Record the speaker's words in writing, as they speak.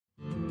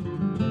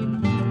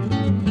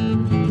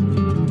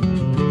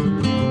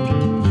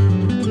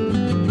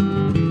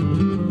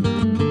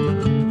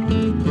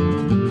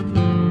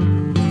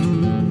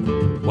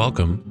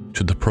welcome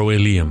to the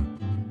Proelium,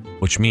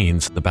 which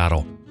means the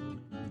battle.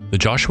 The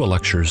Joshua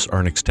Lectures are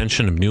an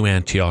extension of New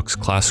Antioch's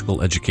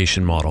classical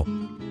education model.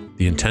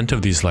 The intent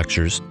of these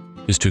lectures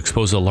is to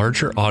expose a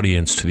larger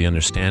audience to the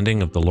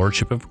understanding of the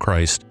Lordship of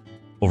Christ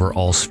over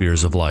all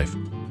spheres of life.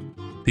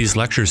 These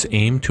lectures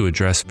aim to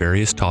address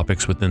various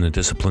topics within the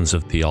disciplines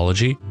of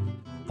theology,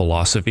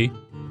 philosophy,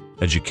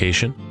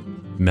 education,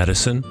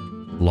 medicine,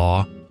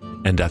 law,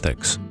 and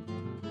ethics.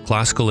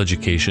 Classical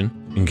education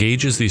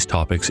engages these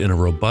topics in a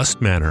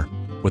robust manner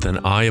with an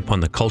eye upon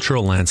the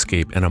cultural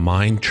landscape and a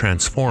mind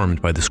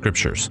transformed by the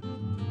Scriptures.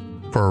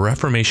 For a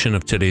reformation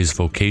of today's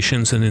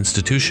vocations and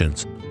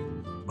institutions,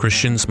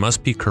 Christians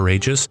must be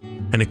courageous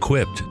and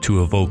equipped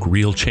to evoke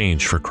real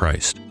change for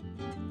Christ.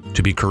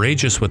 To be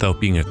courageous without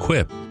being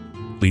equipped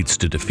leads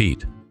to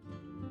defeat.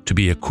 To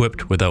be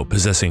equipped without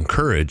possessing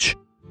courage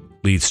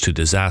leads to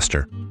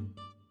disaster.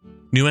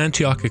 New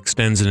Antioch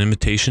extends an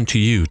invitation to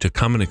you to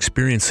come and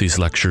experience these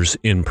lectures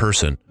in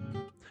person.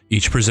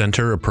 Each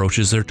presenter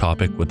approaches their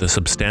topic with a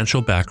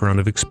substantial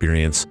background of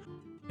experience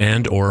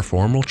and/or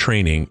formal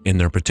training in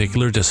their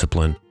particular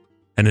discipline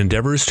and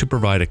endeavors to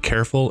provide a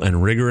careful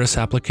and rigorous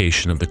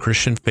application of the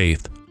Christian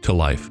faith to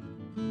life.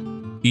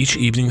 Each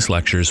evening's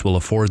lectures will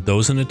afford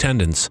those in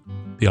attendance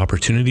the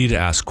opportunity to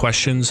ask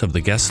questions of the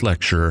guest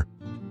lecturer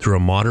through a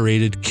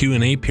moderated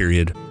Q&A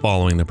period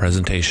following the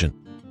presentation.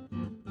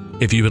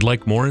 If you would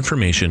like more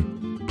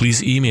information,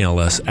 please email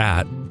us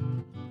at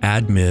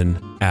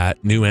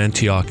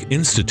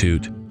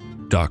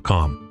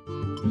admin@newantiocinstitute.com.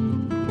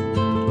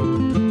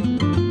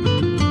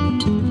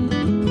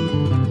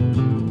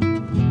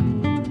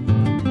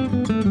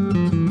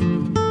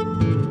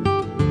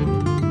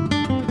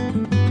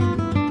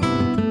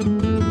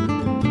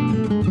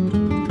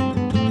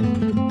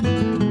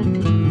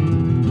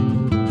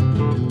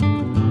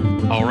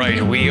 All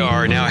right, we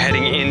are now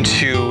heading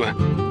into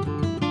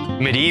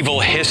medieval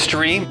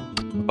history,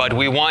 but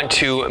we want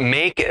to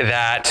make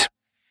that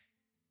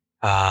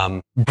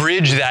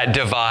bridge that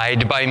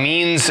divide by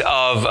means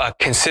of a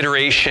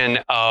consideration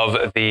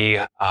of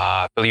the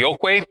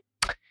Filioque,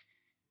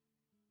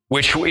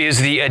 which is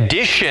the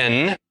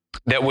addition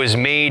that was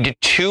made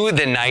to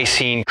the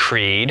Nicene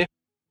Creed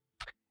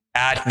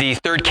at the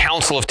Third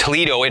Council of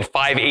Toledo in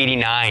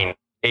 589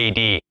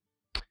 AD.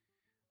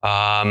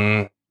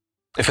 The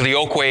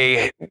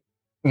Filioque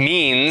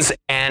means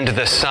 "and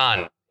the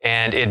Son,"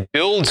 and it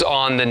builds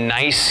on the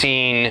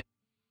Nicene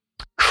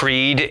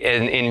Creed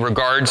in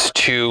regards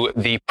to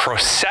the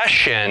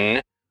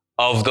procession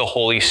of the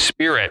Holy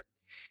Spirit,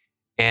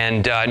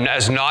 and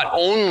as not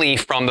only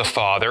from the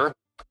Father,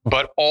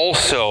 but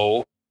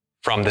also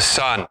from the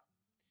Son.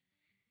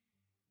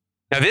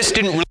 Now, this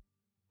didn't really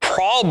be a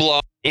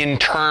problem in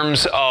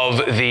terms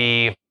of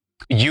the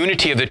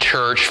unity of the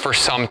church for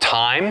some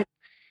time.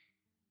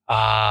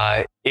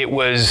 It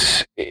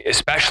was,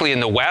 especially in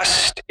the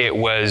West, it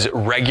was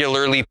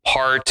regularly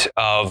part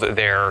of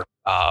their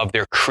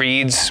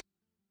creeds.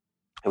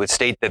 It would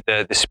state that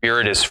the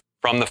Spirit is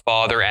from the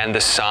Father and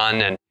the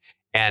Son,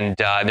 and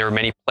there were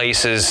many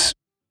places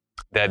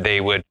that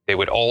they would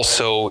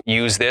also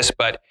use this.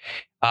 But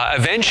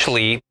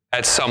eventually,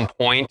 at some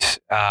point,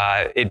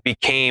 it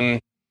became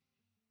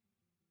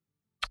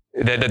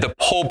that the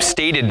Pope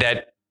stated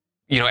that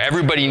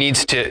everybody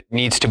needs to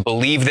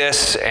believe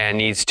this and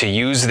needs to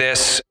use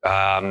this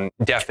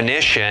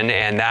definition,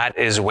 and that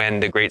is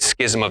when the Great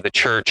Schism of the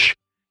Church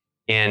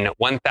in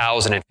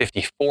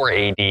 1054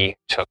 AD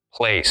took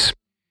place.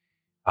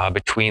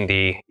 Between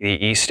the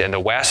East and the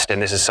West, and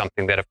this is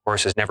something that, of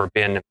course, has never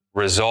been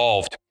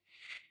resolved.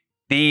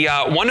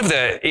 One of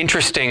the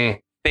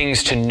interesting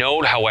things to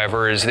note,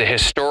 however, is the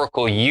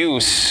historical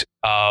use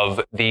of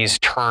these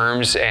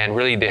terms and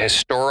really the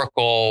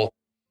historical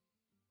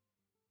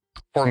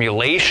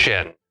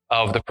formulation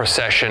of the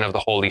procession of the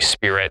Holy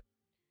Spirit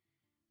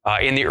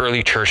in the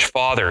early Church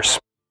Fathers.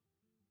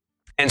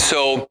 And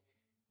so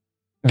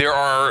there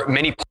are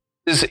many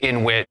places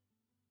in which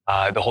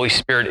the Holy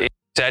Spirit is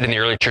said in the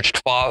early Church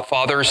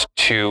Fathers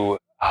to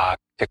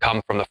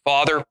come from the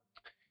Father,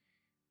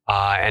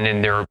 and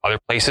then there are other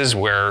places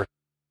where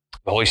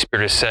the Holy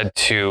Spirit is said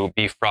to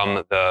be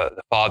from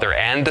the Father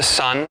and the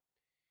Son.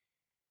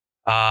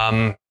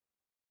 But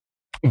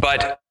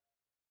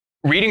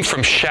reading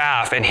from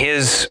Schaff and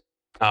he's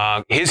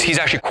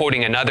actually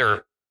quoting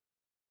another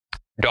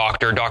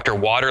doctor, Dr.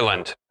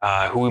 Waterland,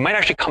 who we might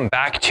actually come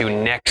back to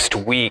next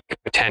week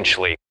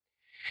potentially,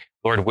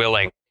 Lord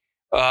willing.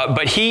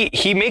 But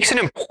he makes an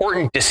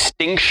important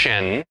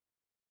distinction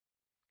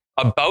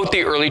about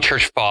the early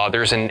Church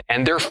Fathers and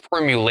their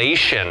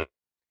formulation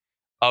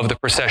of the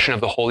procession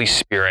of the Holy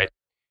Spirit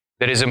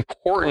that is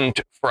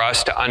important for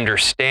us to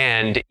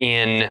understand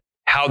in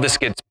how this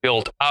gets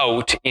built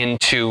out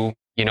into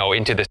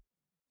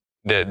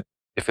the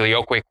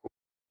Filioque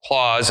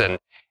clause and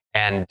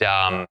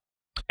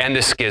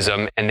the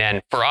schism, and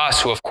then for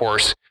us who, of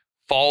course,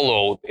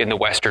 follow in the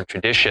Western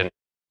tradition.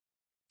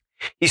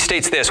 He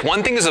states this: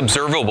 "One thing is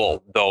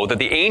observable, though, that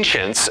the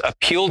ancients,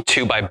 appealed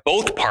to by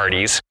both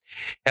parties,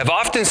 have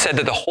often said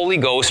that the Holy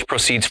Ghost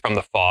proceeds from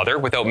the Father,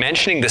 without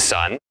mentioning the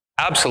Son,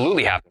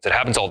 absolutely happens. It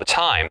happens all the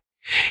time.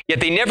 Yet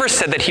they never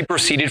said that he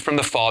proceeded from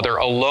the Father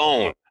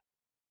alone.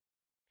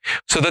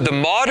 So that the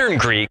modern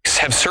Greeks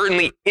have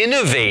certainly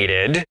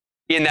innovated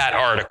in that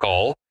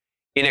article,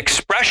 in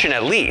expression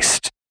at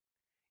least,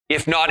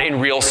 if not in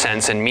real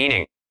sense and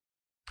meaning.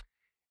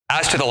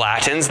 As to the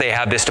Latins, they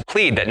have this to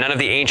plead, that none of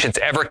the ancients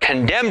ever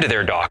condemned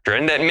their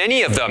doctrine, that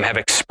many of them have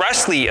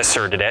expressly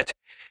asserted it,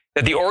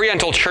 that the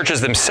Oriental churches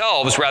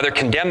themselves rather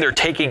condemn their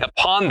taking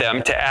upon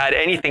them to add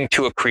anything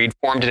to a creed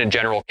formed in a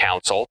general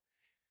council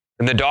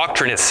than the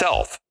doctrine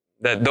itself,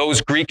 that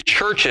those Greek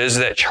churches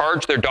that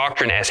charge their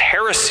doctrine as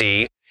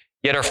heresy,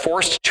 yet are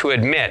forced to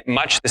admit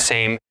much the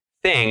same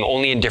thing,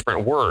 only in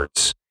different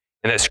words,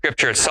 and that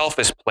Scripture itself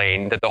is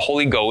plain, that the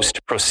Holy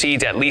Ghost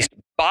proceeds at least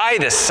by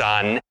the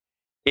Son,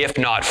 if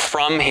not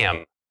from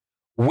him,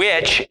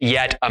 which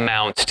yet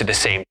amounts to the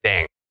same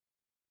thing.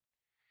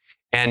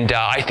 And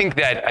I think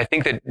that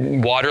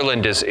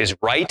Waterland is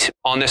right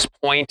on this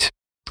point.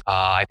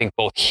 I think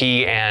both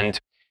he and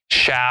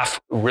Schaff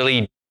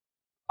really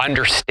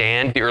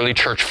understand the early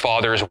church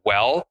fathers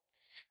well.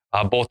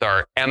 Both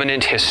are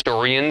eminent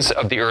historians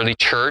of the early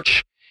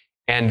church,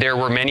 and there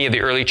were many of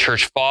the early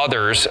church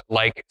fathers,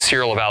 like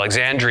Cyril of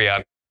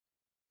Alexandria,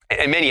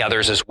 and many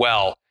others as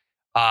well,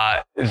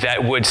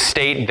 that would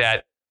state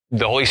that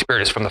the Holy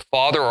Spirit is from the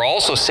Father, or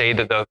also say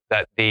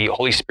that the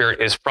Holy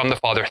Spirit is from the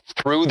Father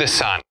through the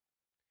Son.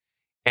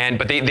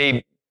 But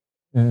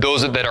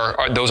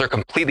those are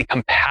completely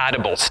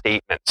compatible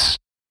statements.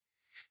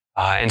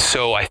 And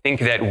so I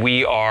think that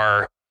we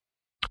are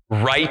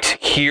right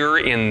here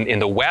in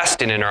the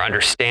West and in our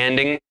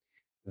understanding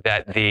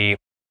that the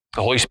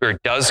Holy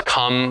Spirit does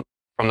come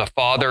from the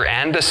Father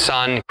and the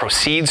Son,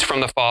 proceeds from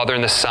the Father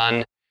and the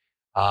Son,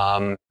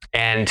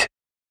 and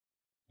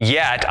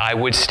yet, I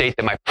would state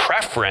that my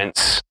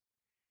preference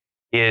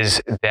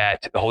is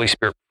that the Holy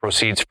Spirit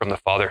proceeds from the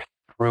Father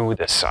through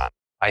the Son.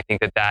 I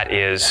think that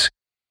is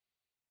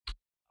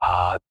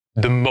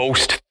the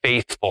most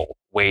faithful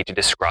way to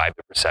describe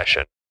the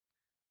procession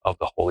of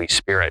the Holy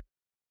Spirit.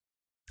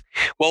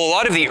 Well, a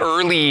lot of the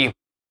early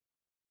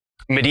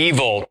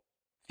medieval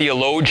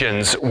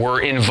theologians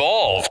were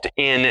involved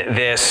in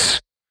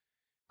this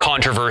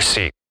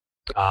controversy.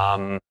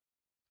 And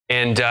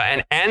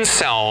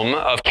Anselm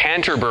of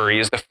Canterbury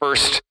is the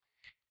first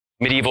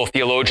medieval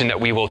theologian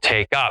that we will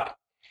take up.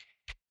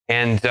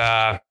 And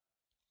the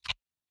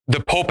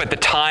Pope at the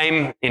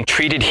time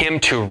entreated him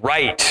to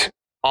write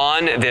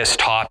on this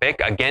topic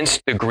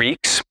against the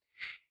Greeks.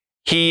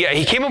 He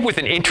came up with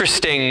an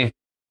interesting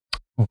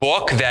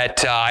book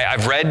that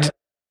I've read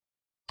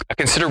a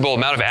considerable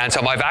amount of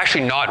Anselm. I've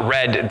actually not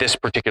read this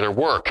particular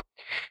work,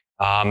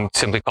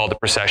 simply called The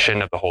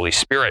Procession of the Holy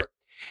Spirit.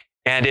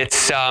 And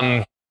it's...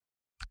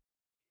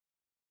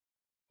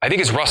 I think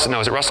it's Russell.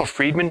 No, is it Russell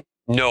Friedman?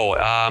 No,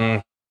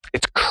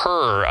 it's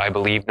Kerr, I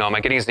believe. No, am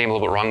I getting his name a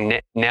little bit wrong?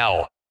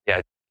 Knell.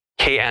 Yeah,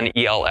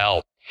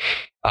 Knell.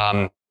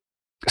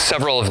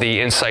 Several of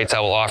the insights I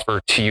will offer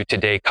to you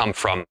today come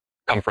from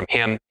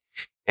him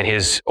and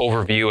his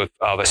overview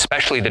of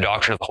especially the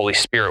doctrine of the Holy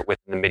Spirit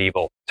within the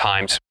medieval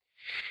times.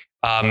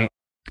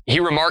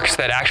 He remarks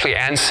that actually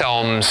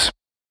Anselm's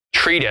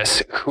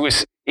treatise, who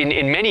is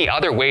in many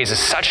other ways is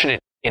such an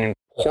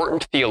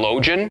important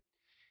theologian.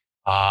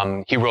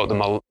 He wrote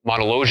the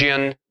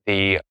Monologion,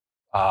 the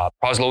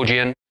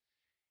Proslogion,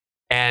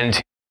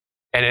 and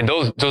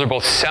those are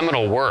both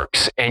seminal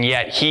works. And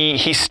yet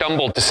he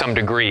stumbled to some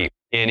degree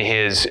in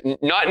his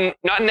not in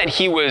that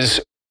he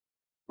was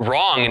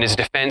wrong in his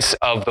defense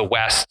of the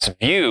West's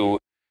view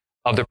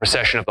of the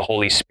procession of the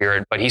Holy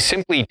Spirit, but he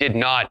simply did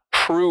not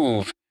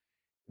prove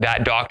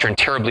that doctrine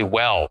terribly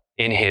well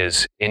in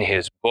his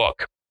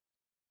book.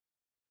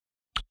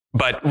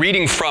 But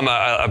reading from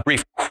a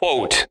brief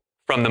quote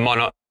from the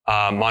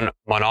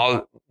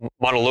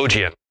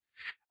Monologion,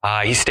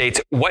 he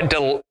states,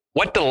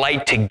 what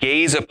delight to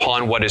gaze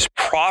upon what is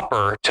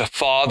proper to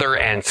Father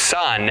and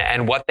Son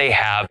and what they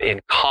have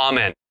in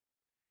common.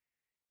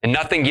 And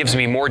nothing gives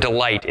me more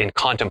delight in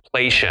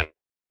contemplation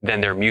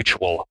than their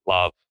mutual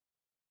love.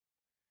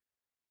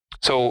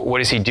 So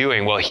what is he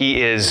doing? Well,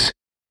 he is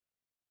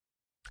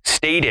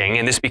stating,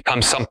 and this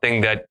becomes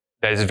something that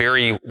is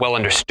very well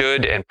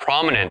understood and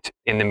prominent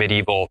in the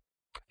medieval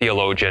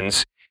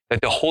theologians,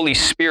 that the Holy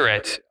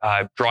Spirit,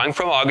 drawing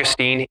from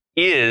Augustine,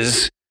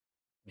 is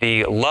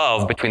the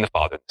love between the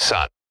Father and the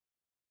Son.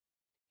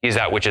 He is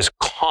that which is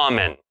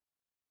common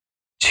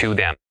to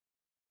them.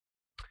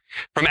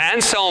 From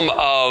Anselm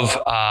of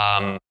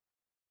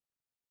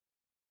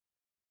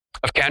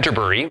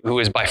Canterbury, who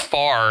is by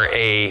far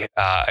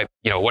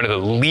one of the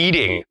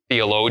leading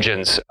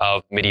theologians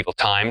of medieval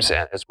times,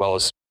 as well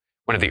as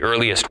one of the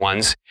earliest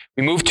ones,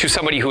 we move to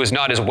somebody who is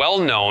not as well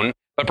known,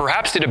 but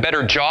perhaps did a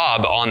better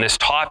job on this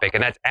topic,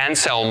 and that's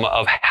Anselm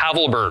of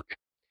Havelberg.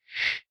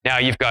 Now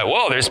you've got,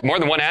 there's more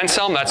than one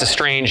Anselm. That's a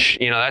strange,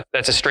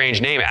 that's a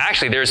strange name.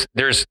 Actually,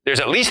 there's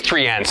at least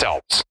three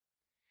Anselms.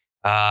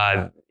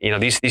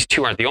 These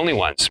two aren't the only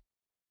ones.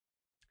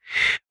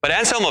 But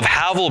Anselm of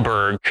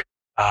Havelberg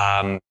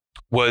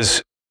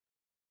was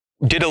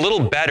did a little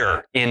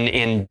better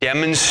in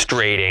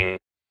demonstrating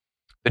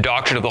the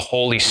doctrine of the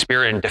Holy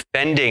Spirit and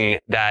defending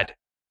that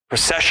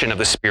procession of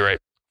the Spirit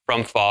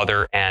from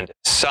Father and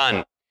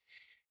Son.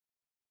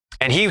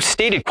 And he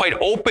stated quite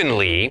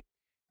openly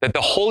that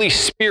the Holy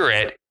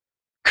Spirit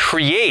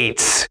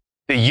creates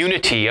the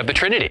unity of the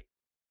Trinity.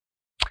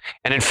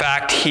 And in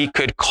fact, he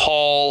could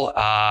call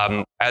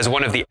as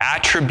one of the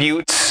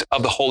attributes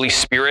of the Holy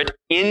Spirit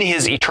in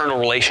his eternal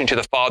relation to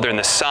the Father and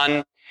the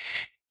Son,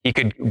 he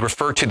could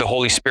refer to the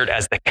Holy Spirit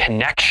as the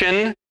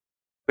connection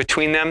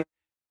between them,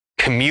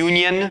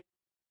 communion,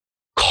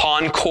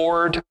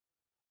 concord,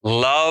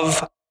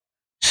 love,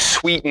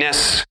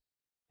 sweetness,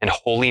 and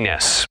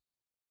holiness.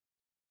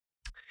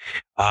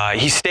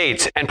 He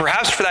states, and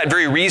perhaps for that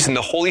very reason,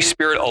 the Holy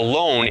Spirit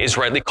alone is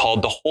rightly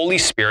called the Holy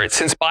Spirit,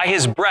 since by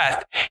his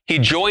breath, he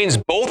joins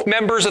both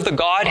members of the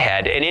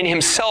Godhead and in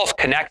himself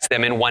connects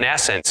them in one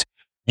essence.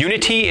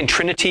 Unity in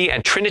Trinity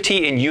and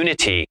Trinity in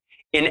unity,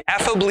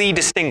 ineffably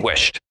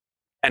distinguished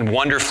and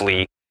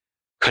wonderfully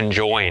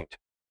conjoined.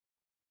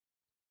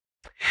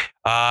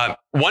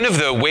 One of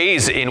the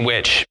ways in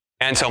which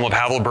Anselm of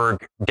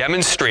Havelberg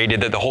demonstrated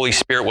that the Holy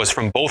Spirit was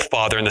from both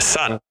Father and the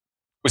Son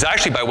was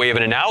actually by way of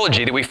an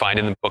analogy that we find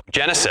in the book of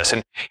Genesis.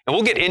 And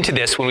we'll get into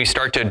this when we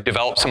start to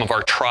develop some of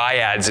our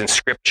triads in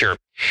Scripture.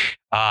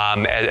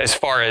 As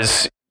far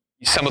as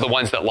some of the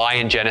ones that lie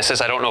in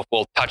Genesis, I don't know if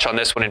we'll touch on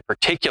this one in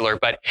particular,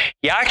 but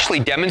he actually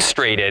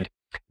demonstrated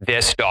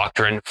this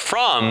doctrine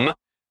from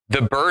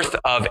the birth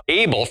of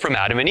Abel from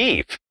Adam and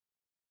Eve.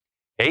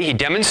 Okay? He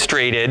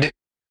demonstrated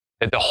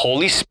that the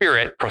Holy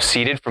Spirit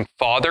proceeded from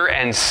Father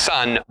and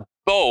Son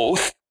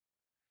both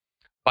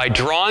by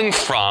drawing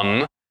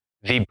from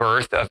the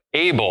birth of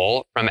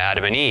Abel from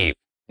Adam and Eve.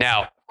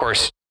 Now, of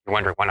course, you're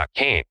wondering, why not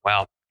Cain?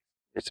 Well,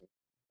 there's some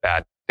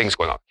bad things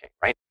going on with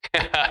Cain,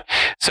 right?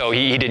 So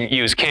he didn't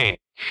use Cain.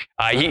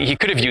 He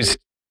could have used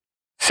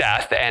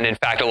Seth, and in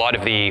fact, a lot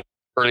of the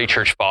early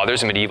church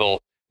fathers and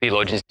medieval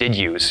theologians did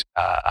use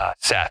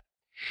Seth.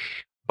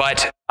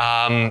 But,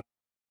 and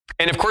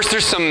of course,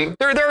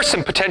 there are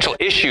some potential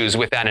issues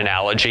with that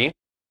analogy.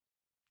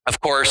 Of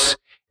course,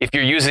 if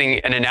you're using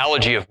an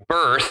analogy of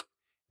birth,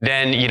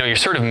 then you're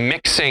sort of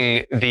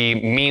mixing the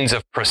means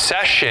of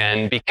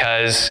procession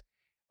because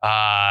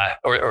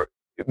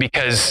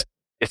because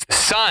it's the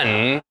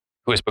Son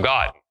who is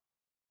begotten,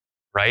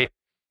 right?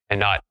 And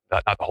not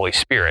the Holy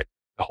Spirit.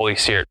 The Holy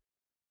Spirit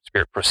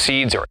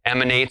proceeds or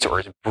emanates or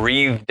is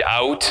breathed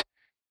out.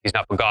 He's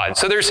not begotten.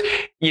 So there's,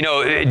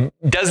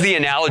 does the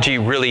analogy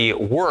really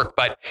work?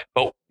 But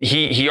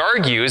he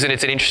argues, and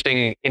it's an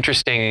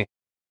interesting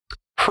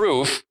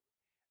proof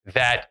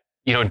that,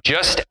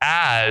 just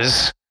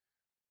as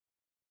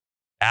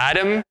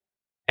Adam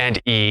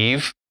and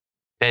Eve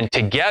then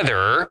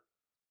together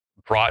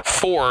brought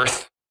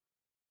forth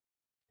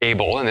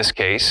Abel, in this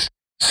case,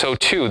 so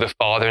too the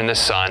Father and the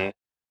Son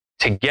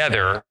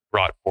together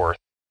brought forth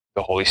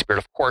the Holy Spirit,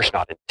 of course,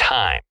 not in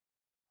time,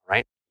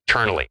 right?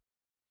 Eternally.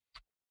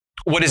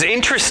 What is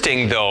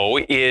interesting, though,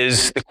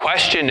 is the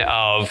question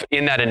of,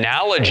 in that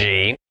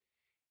analogy,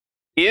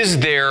 is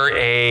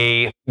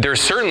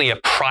there's certainly a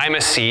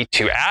primacy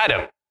to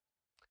Adam,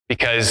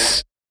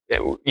 because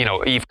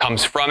Eve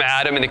comes from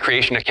Adam in the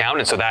creation account,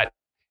 and so that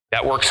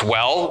works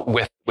well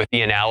with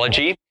the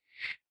analogy.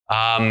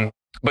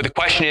 But the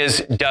question is,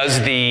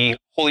 does the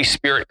Holy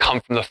Spirit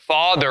come from the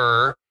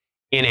Father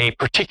in a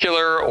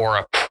particular or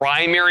a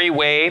primary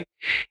way?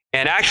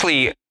 And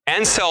actually,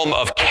 Anselm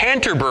of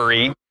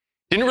Canterbury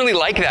didn't really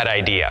like that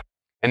idea.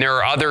 And there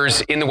are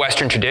others in the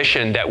Western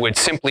tradition that would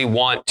simply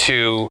want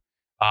to,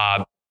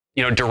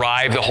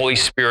 derive the Holy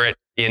Spirit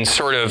in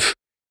sort of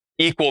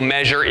equal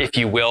measure, if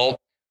you will,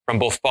 from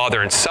both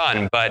Father and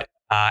Son. But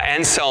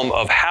Anselm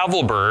of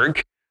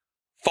Havelberg,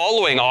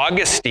 following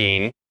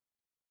Augustine,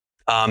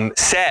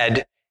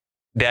 said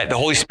that the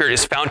Holy Spirit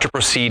is found to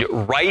proceed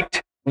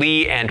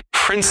rightly and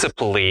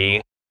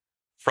principally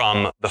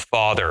from the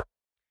Father.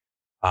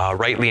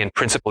 Rightly and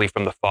principally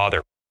from the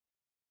Father.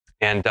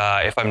 And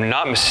if I'm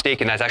not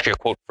mistaken, that's actually a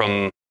quote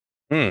from,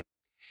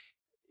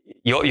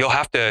 you'll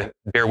have to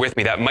bear with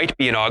me. That might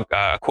be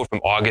a quote from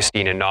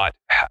Augustine and not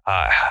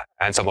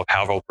Anselm of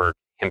Havelberg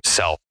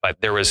himself. But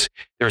there was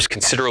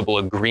considerable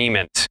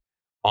agreement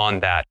on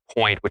that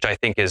point, which I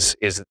think is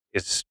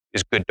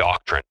good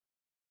doctrine.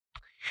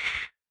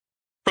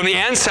 From the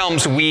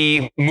Anselms,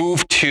 we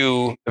move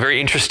to a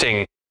very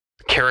interesting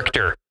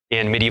character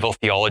in medieval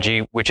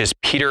theology, which is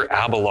Peter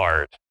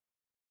Abelard.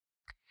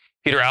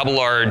 Peter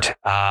Abelard,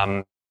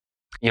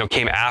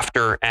 came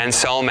after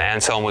Anselm.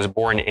 Anselm was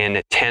born in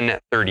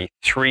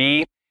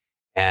 1033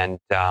 and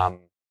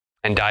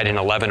died in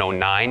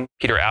 1109.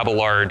 Peter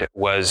Abelard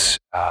was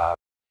a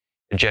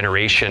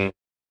generation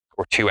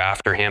or two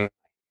after him,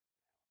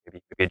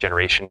 maybe a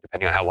generation,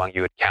 depending on how long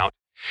you would count.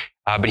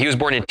 But he was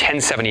born in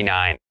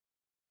 1079.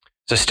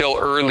 So still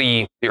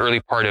the early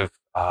part of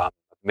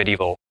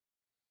medieval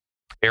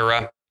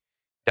era,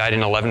 died in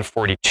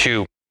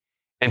 1142.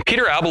 And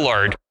Peter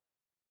Abelard,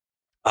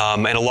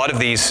 and a lot of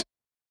these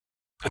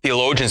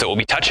theologians that we'll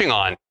be touching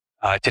on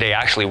today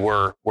actually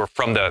were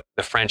from the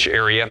French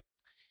area,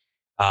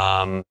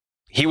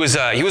 He was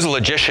a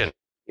logician,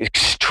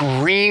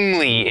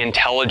 extremely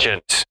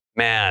intelligent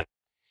man.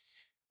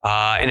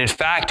 And in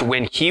fact,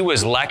 when he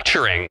was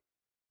lecturing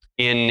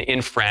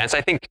in France,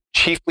 I think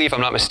chiefly, if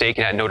I'm not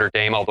mistaken, at Notre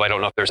Dame, although I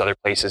don't know if there's other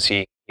places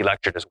he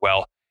lectured as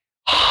well,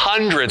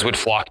 hundreds would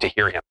flock to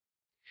hear him.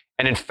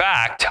 And in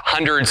fact,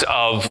 hundreds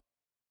of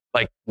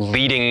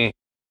leading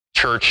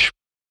church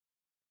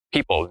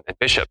people and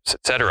bishops,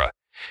 etc.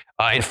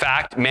 In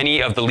fact,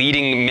 many of the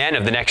leading men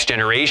of the next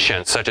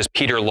generation, such as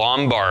Peter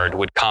Lombard,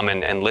 would come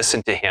and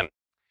listen to him.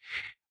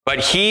 But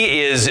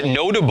he is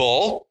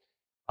notable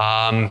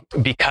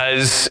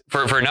because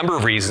for a number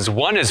of reasons.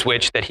 One is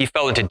that he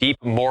fell into deep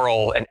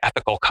moral and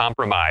ethical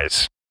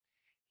compromise.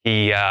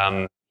 He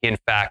in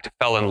fact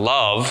fell in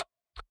love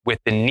with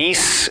the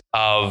niece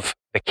of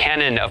the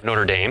canon of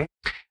Notre Dame,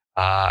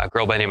 a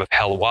girl by the name of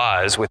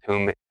Heloise, with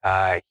whom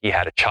he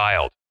had a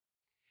child.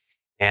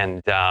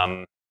 And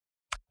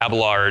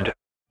Abelard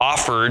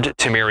offered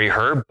to marry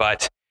her,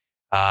 but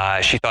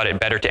she thought it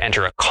better to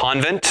enter a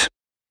convent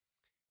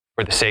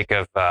for the sake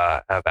of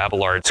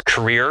Abelard's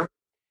career.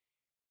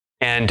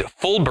 And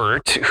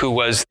Fulbert, who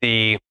was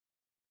the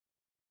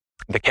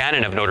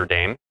canon of Notre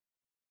Dame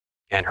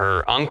and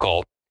her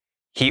uncle,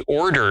 he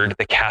ordered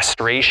the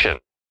castration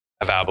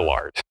of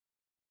Abelard,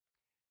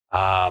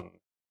 and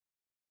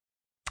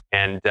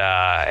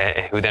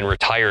who then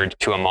retired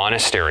to a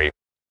monastery.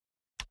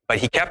 But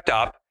he kept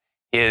up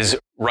his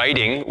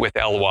writing with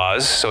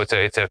Heloise, so it's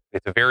a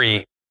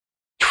very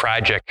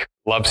tragic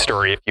love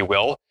story, if you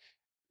will.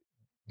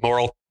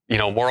 Moral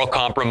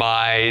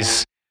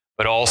compromise,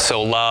 but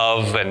also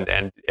love,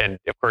 and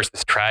of course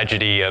this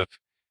tragedy of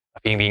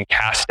being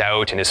cast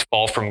out and his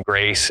fall from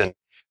grace, and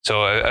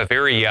so a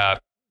very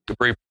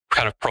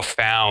kind of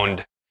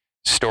profound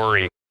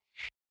story.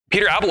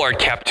 Peter Abelard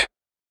kept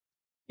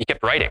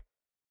writing,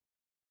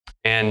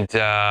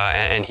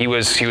 and he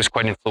was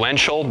quite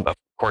influential, of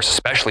course,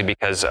 especially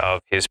because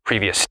of his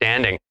previous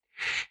standing.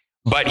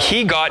 But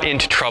he got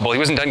into trouble. He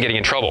wasn't done getting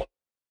in trouble.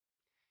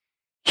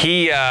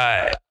 He,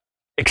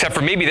 except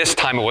for maybe this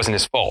time, it wasn't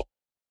his fault.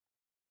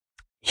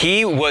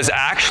 He was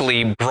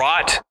actually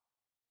brought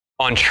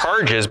on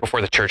charges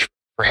before the church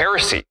for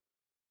heresy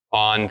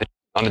on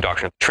the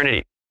doctrine of the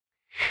Trinity.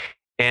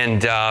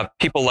 And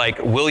people like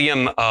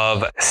William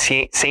of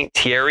Saint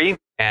Thierry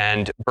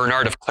and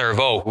Bernard of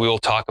Clairvaux, who we will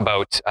talk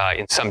about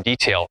in some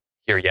detail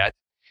here yet,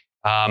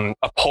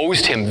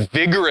 opposed him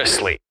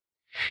vigorously.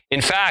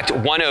 In fact,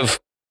 one of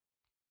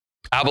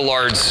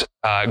Abelard's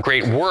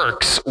great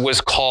works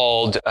was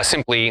called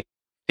simply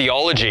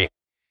Theology.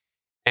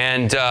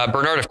 And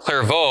Bernard of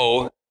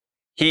Clairvaux,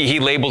 he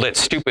labeled it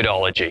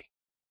stupidology.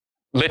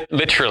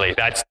 Literally,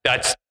 that's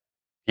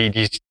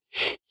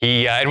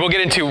and we'll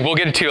get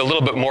into a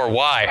little bit more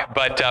why.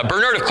 But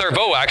Bernard of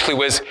Clairvaux actually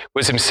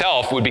was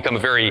himself would become a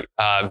very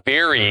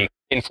very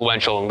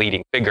influential and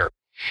leading figure.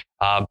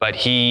 But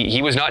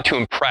he was not too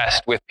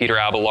impressed with Peter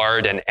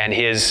Abelard and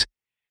his,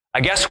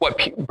 I guess,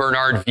 what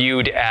Bernard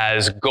viewed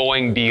as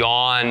going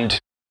beyond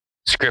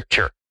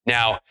Scripture.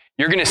 Now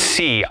you're going to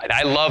see.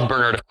 I love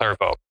Bernard of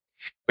Clairvaux,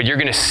 but you're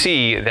going to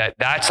see that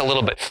that's a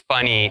little bit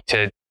funny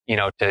to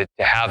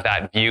have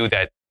that view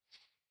that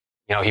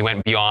he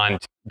went beyond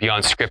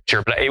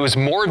Scripture. But it was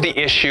more of the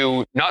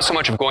issue, not so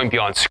much of going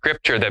beyond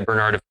Scripture, that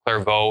Bernard of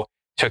Clairvaux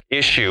took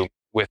issue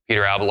with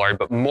Peter Abelard,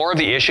 but more of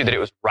the issue that it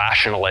was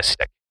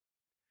rationalistic.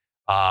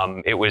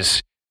 It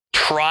was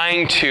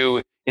trying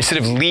to, instead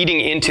of leading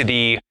into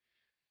the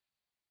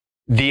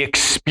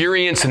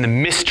experience and the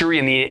mystery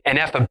and the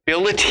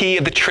ineffability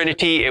of the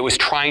Trinity, it was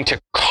trying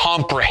to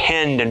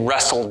comprehend and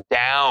wrestle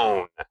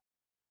down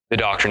the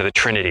doctrine of the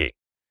Trinity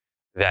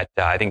that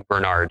I think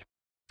Bernard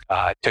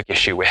took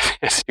issue with.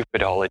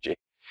 Stupidology.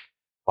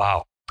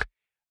 Wow.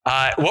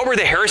 What were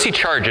the heresy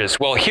charges?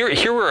 Well,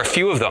 here were a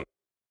few of them.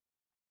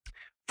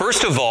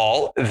 First of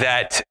all,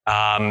 that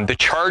the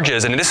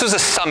charges, and this was a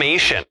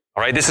summation,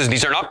 all right?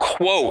 These are not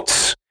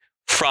quotes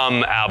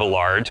from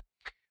Abelard,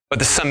 but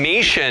the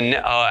summation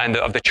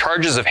of the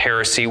charges of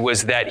heresy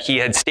was that he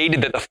had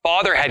stated that the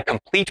Father had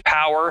complete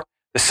power,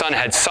 the Son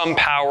had some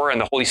power, and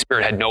the Holy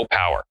Spirit had no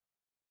power.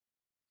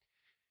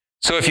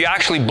 So if you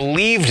actually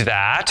believed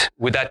that,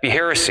 would that be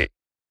heresy?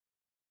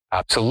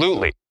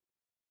 Absolutely.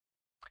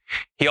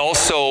 He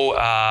also,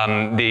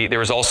 there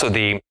was also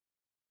the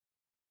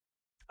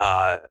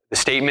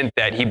statement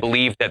that he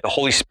believed that the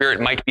Holy Spirit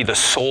might be the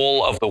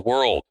soul of the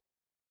world.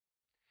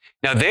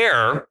 Now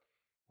the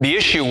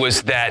issue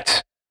was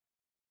that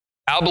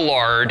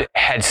Abelard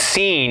had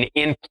seen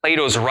in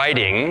Plato's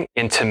writing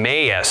in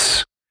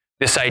Timaeus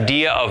this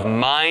idea of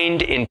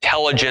mind,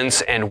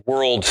 intelligence, and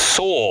world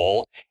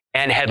soul,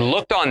 and had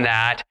looked on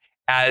that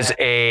as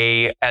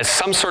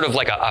some sort of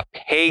like a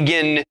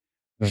pagan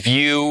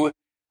view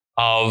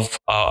of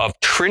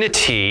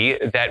Trinity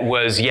that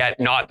was yet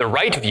not the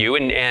right view,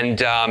 and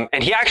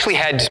he actually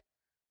had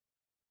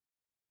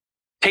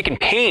taken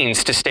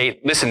pains to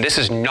state, listen, this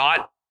is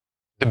not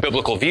the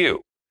biblical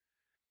view.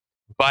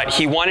 But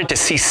he wanted to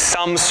see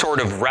some sort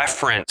of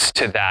reference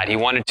to that. He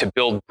wanted to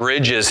build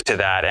bridges to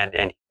that,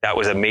 and that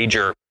was a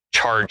major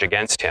charge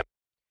against him.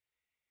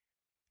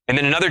 And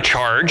then another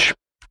charge,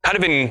 kind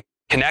of in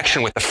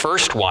connection with the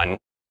first one,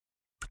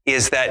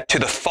 is that to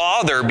the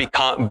Father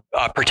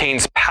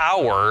pertains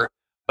power,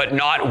 but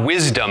not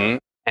wisdom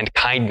and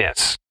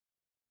kindness.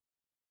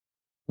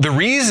 The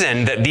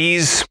reason that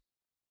these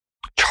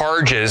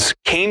charges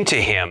came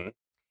to him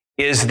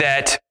is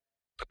that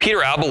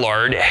Peter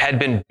Abelard had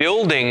been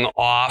building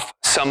off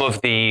some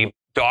of the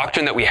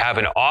doctrine that we have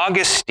in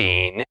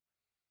Augustine,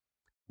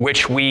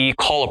 which we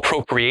call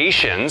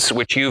appropriations,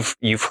 which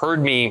you've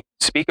heard me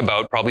speak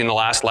about probably in the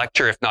last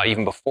lecture, if not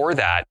even before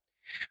that,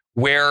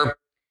 where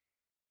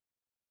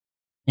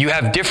you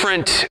have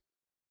different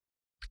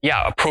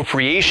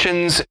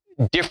appropriations,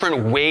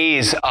 different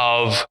ways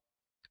of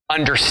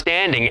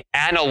understanding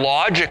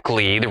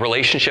analogically the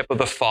relationship of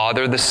the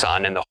Father, the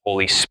Son, and the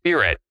Holy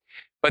Spirit,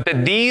 but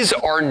that these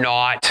are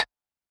not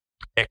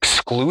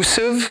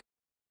exclusive,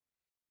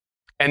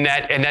 and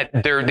that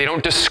they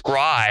don't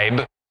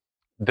describe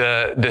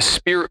the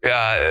Spirit,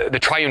 the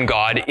Triune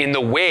God, in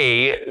the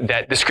way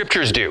that the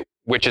Scriptures do,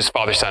 which is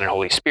Father, Son, and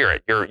Holy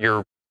Spirit.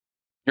 You're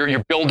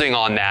building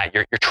on that.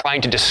 You're trying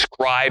to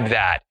describe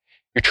that.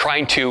 You're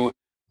trying to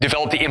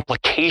develop the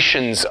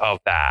implications of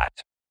that.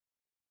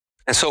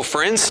 And so,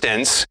 for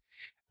instance,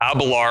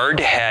 Abelard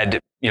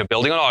had,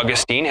 building on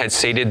Augustine, had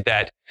stated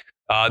that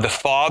the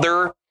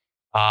Father,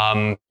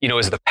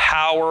 is the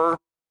power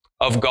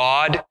of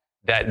God,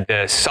 that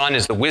the Son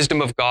is the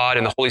wisdom of God,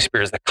 and the Holy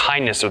Spirit is the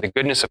kindness or the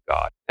goodness of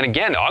God. And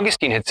again,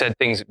 Augustine had said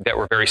things that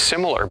were very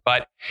similar,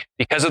 but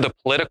because of the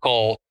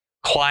political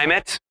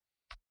climate,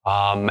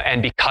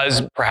 and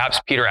because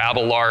perhaps Peter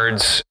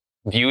Abelard's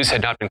views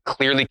had not been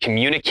clearly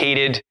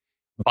communicated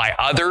by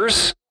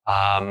others,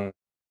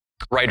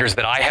 writers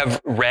that I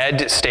have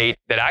read state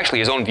that actually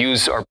his own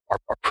views are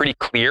pretty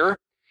clear,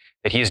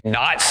 that he is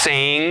not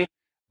saying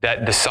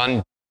that the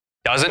Son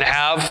doesn't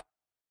have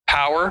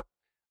power,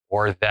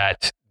 or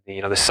that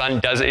the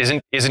Son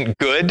isn't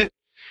good,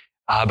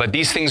 but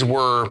these things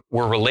were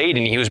relayed,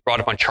 and he was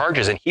brought up on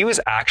charges, and he was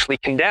actually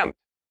condemned.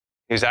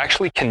 He was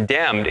actually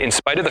condemned in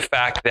spite of the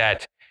fact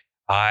that,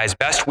 as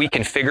best we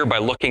can figure by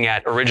looking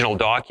at original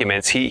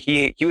documents,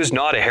 he was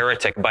not a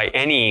heretic by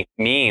any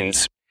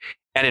means.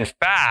 And in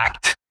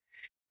fact,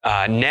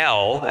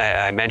 Nell,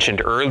 I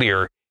mentioned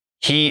earlier,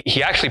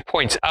 he actually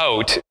points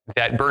out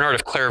that Bernard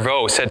of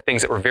Clairvaux said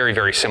things that were very,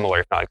 very similar,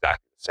 if not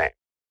exactly the same.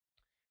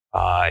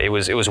 It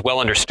was well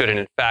understood. And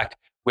in fact,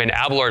 when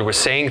Abelard was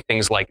saying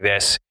things like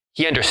this,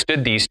 he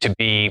understood these to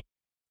be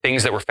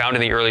things that were found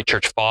in the early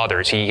church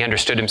fathers. He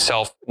understood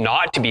himself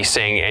not to be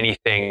saying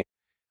anything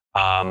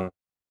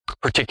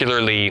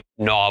particularly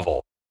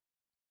novel.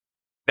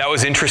 That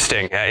was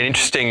interesting, an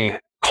interesting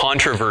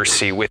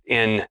controversy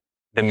within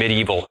the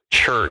medieval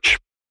church.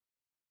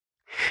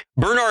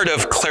 Bernard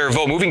of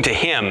Clairvaux, moving to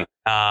him,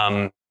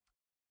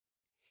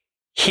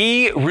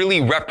 he really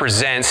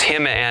represents,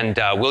 him and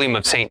William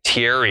of St.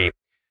 Thierry,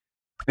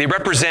 they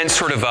represent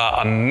sort of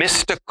a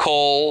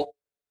mystical,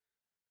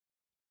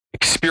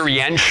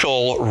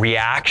 experiential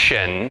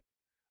reaction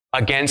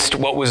against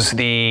what was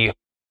the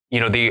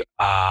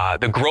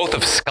growth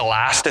of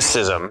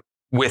scholasticism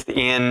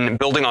within,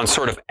 building on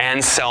sort of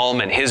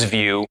Anselm and his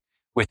view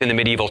within the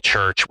medieval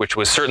church, which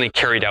was certainly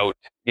carried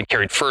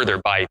further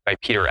by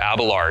Peter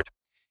Abelard,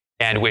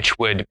 and which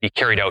would be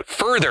carried out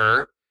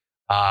further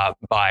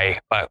by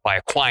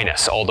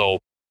Aquinas, although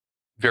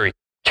very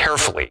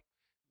carefully.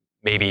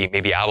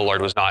 Maybe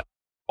Abelard was not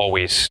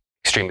always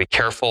extremely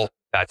careful.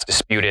 That's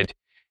disputed.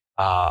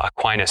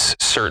 Aquinas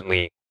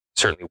certainly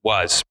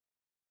was.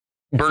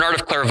 Bernard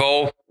of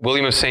Clairvaux,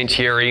 William of St.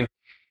 Thierry,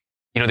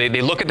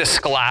 they look at this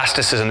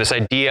scholasticism, this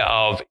idea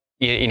of,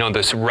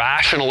 this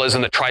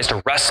rationalism that tries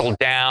to wrestle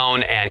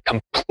down and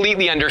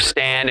completely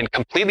understand and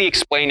completely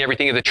explain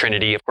everything of the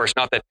Trinity. Of course,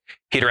 not that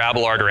Peter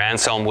Abelard or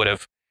Anselm would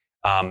have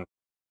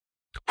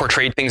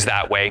portrayed things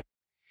that way.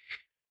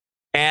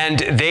 And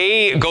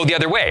they go the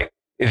other way.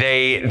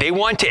 They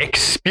want to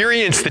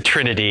experience the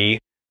Trinity,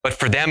 but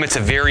for them it's a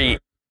very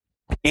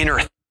inner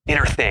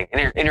thing,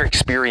 inner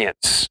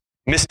experience,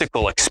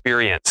 mystical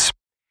experience.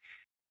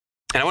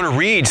 And I want to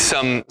read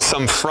some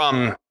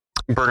from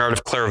Bernard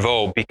of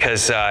Clairvaux,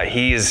 because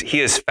he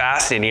is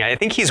fascinating. I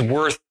think he's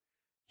worth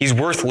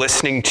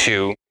listening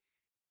to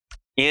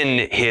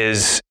in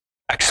his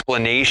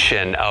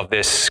explanation of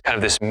this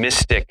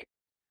mystic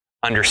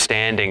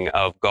understanding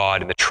of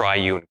God and the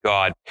triune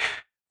God.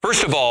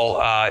 First of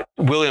all,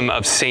 William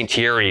of St.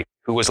 Thierry,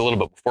 who was a little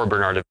bit before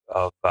Bernard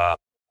of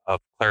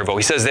Clairvaux,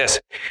 he says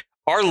this: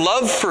 "Our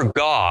love for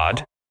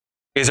God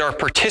is our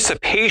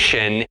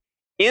participation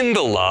in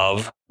the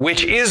love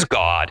which is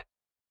God."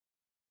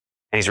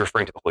 And he's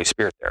referring to the Holy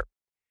Spirit there.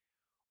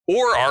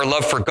 "Or our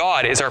love for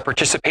God is our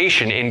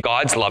participation in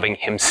God's loving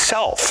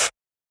himself,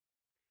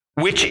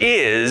 which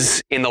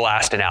is, in the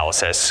last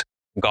analysis,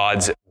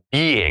 God's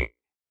being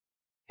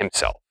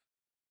himself."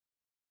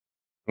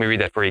 Let me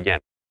read that for you again.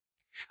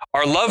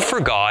 "Our love for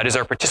God is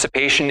our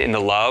participation in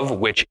the love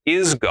which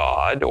is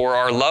God, or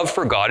our love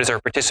for God is our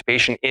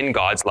participation in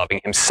God's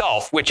loving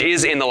himself, which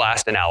is, in the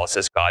last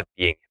analysis, God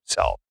being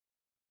himself."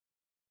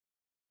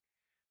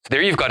 So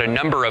there you've got a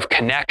number of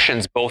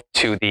connections both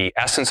to the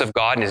essence of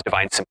God and his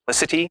divine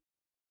simplicity,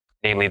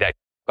 namely that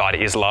God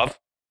is love.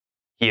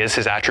 He is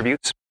his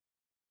attributes.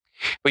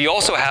 But you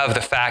also have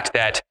the fact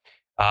that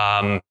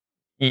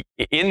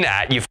in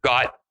that you've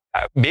got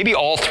maybe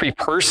all three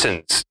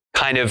persons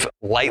kind of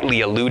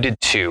lightly alluded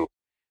to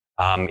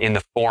in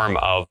the form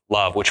of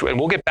love, and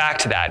we'll get back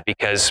to that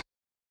because,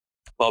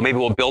 well, maybe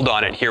we'll build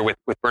on it here with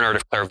Bernard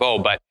of Clairvaux,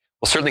 but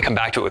we'll certainly come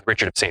back to it with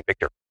Richard of St.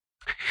 Victor.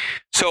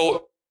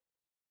 So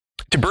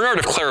to Bernard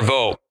of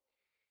Clairvaux,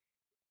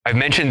 I've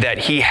mentioned that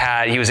he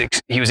was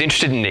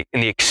interested in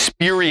the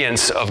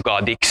experience of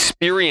God, the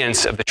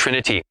experience of the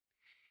Trinity.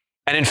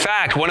 And in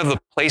fact, one of the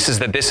places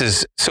that this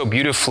is so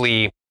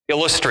beautifully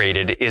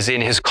illustrated is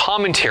in his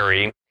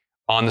commentary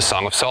on the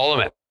Song of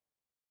Solomon.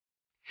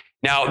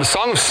 Now, the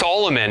Song of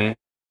Solomon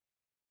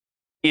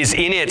is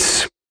in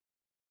its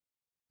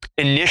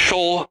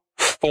initial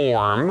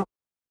form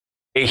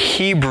a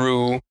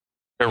Hebrew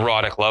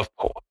erotic love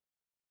poem.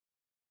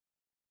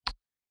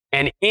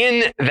 And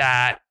in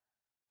that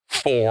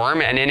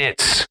form and in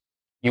its,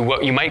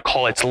 what you might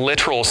call its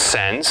literal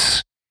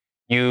sense,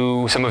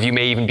 some of you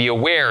may even be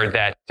aware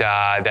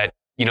that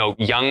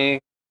young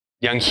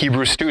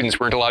Hebrew students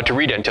weren't allowed to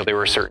read it until they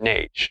were a certain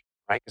age,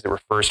 right? Because it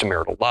refers to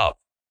marital love.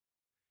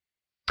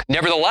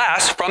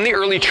 Nevertheless, from the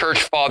early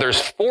church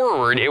fathers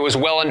forward, it was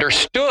well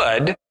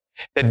understood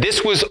that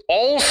this was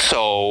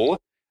also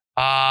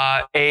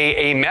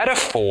a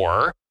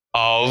metaphor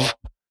of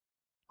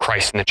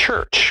Christ and the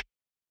church.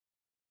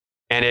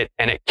 And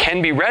it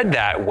can be read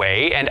that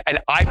way, and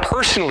I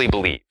personally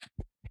believe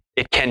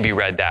it can be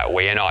read that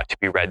way and ought to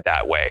be read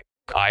that way.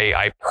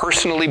 I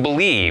personally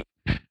believe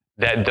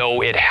that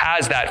though it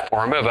has that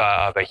form of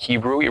a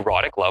Hebrew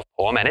erotic love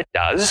poem, and it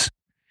does,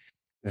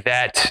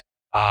 that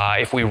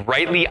if we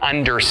rightly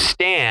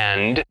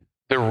understand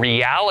the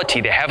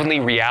reality, the heavenly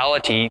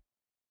reality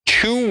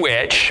to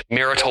which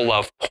marital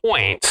love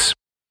points,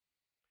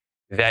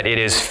 that it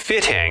is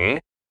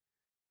fitting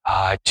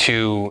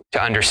to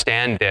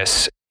understand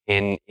this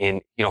in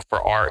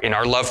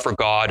our love for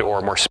God,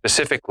 or more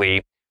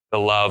specifically, the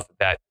love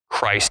that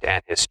Christ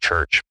and his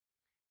church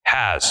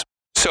has.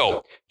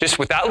 So, just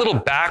with that little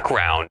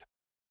background,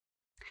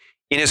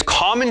 in his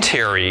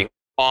commentary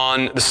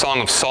on the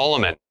Song of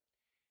Solomon,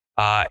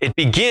 it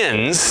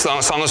begins,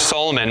 Song of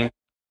Solomon,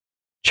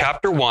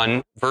 chapter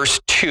 1, verse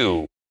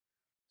 2.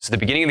 So the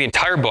beginning of the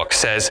entire book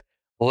says,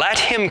 "Let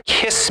him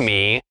kiss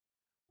me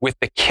with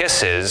the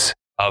kisses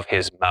of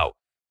his mouth."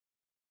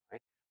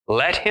 Right?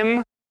 Let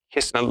him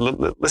kiss, now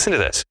listen to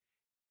this.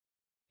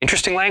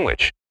 Interesting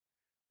language.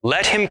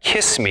 Let him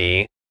kiss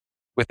me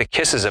with the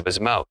kisses of his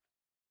mouth.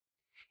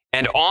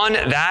 And on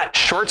that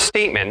short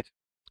statement,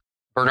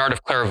 Bernard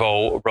of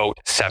Clairvaux wrote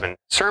 7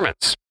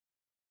 sermons.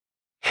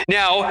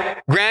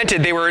 Now,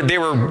 granted, they were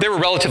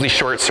relatively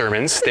short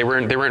sermons. They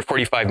weren't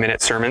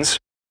 45-minute sermons,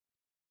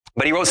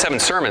 but he wrote 7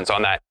 sermons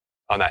on that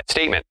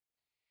statement.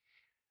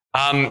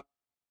 And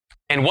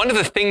one of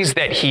the things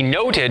that he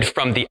noted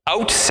from the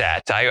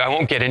outset, I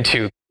won't get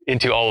into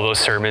all of those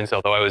sermons,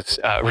 although I was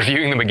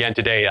reviewing them again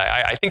today.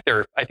 I think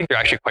they're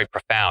actually quite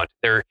profound.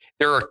 There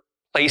are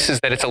places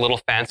that it's a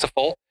little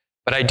fanciful,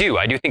 but I do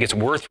think it's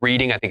worth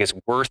reading. I think it's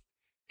worth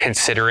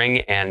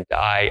considering, and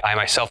I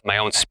myself, my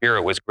own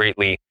spirit, was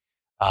greatly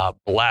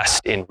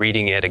blessed in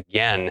reading it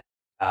again,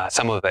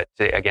 some of it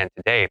again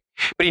today.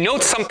 But he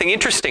notes something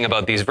interesting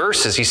about these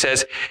verses. He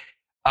says,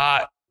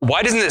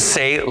 why doesn't it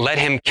say, "Let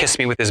him kiss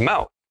me with his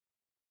mouth"?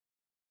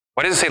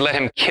 Why does it say, "Let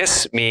him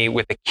kiss me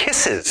with the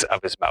kisses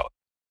of his mouth"?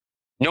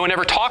 No one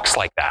ever talks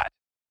like that.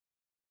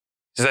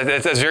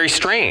 That's very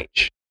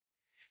strange.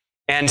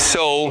 And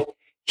so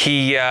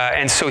he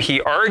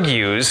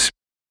argues,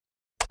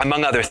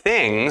 among other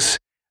things,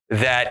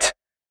 that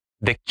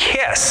the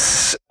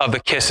kiss of the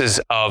kisses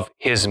of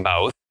his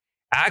mouth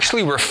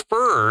actually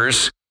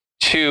refers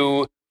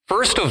to,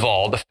 first of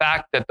all, the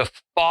fact that the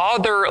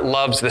Father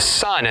loves the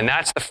Son, and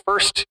that's the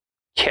first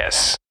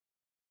kiss.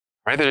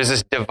 Right? There's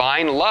this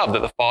divine love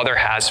that the Father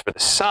has for the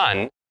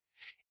Son,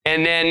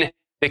 and then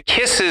the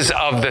kisses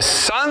of the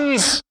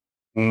Son's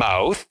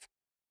mouth,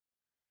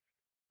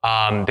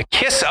 the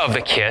kiss of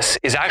the kiss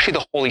is actually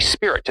the Holy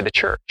Spirit to the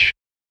church.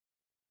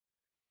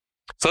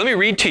 So let me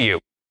read to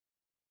you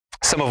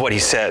some of what he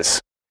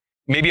says.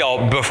 Maybe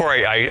before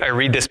I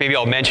read this, maybe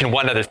I'll mention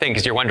one other thing,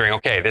 because you're wondering,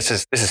 okay, this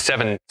is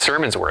 7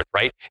 sermons worth,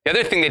 right? The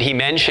other thing that he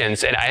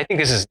mentions, and I think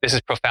this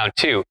is profound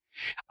too,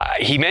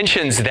 he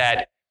mentions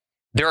that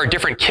there are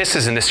different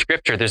kisses in the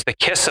scripture. There's the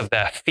kiss of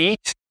the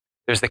feet,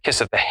 there's the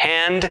kiss of the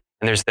hand,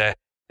 and there's the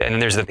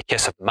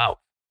kiss of the mouth.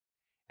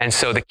 And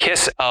so the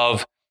kiss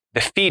of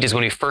the feet is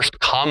when we first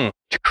come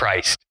to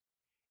Christ,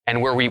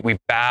 and where we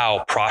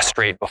bow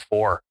prostrate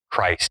before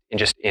Christ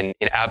in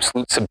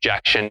absolute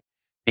subjection,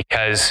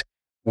 because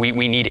we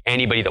need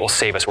anybody that will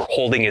save us. We're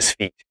holding his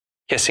feet,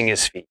 kissing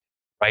his feet,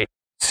 right?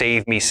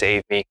 Save me,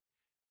 save me.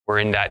 We're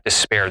in that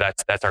despair.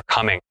 That's our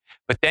coming.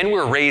 But then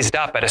we're raised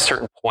up at a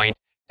certain point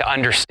to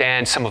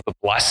understand some of the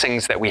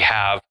blessings that we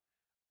have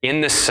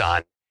in the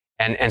Son,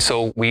 And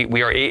so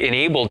we are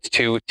enabled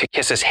to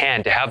kiss his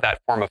hand, to have that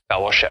form of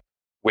fellowship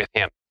with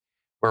him,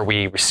 where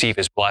we receive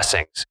his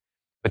blessings.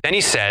 But then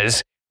he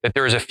says that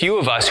there is a few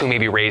of us who may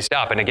be raised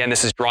up. And again,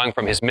 this is drawing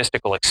from his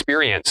mystical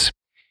experience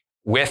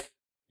with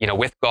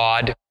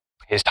God,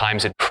 his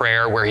times in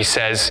prayer, where he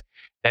says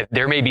that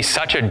there may be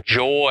such a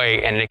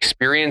joy and an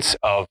experience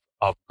of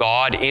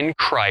God in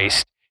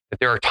Christ that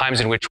there are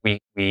times in which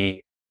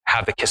we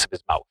have the kiss of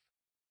his mouth.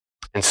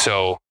 And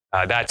so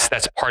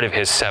that's part of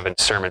his 7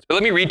 sermons. But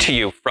let me read to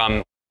you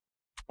from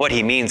what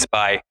he means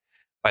by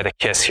the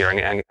kiss here,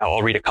 and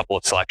I'll read a couple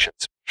of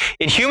selections.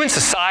 In human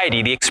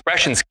society, the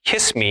expressions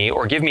kiss me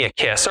or give me a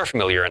kiss are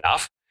familiar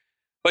enough,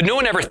 but no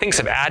one ever thinks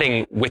of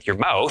adding with your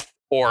mouth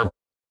or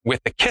with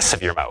the kiss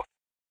of your mouth.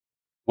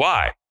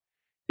 Why?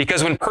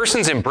 Because when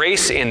persons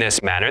embrace in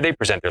this manner, they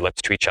present their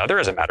lips to each other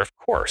as a matter of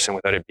course and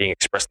without it being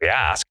expressly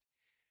asked.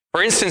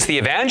 For instance, the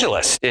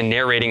evangelist, in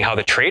narrating how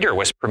the traitor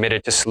was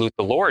permitted to salute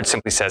the Lord,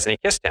 simply says, and he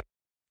kissed him,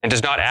 and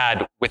does not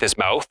add with his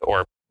mouth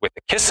or with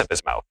the kiss of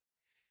his mouth.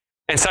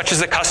 And such is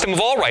the custom of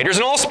all writers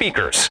and all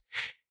speakers.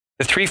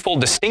 The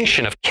threefold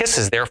distinction of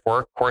kisses,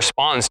 therefore,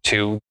 corresponds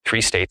to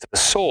 3 states of the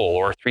soul,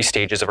 or 3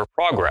 stages of her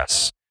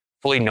progress,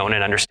 fully known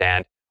and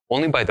understood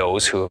only by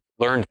those who have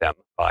learned them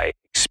by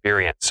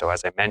experience. So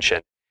as I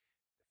mentioned,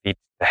 the feet,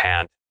 the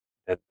hand,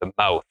 the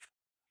mouth.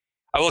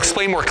 I will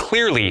explain more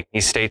clearly, he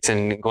states,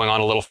 and going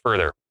on a little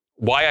further,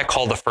 why I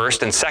call the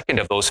first and second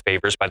of those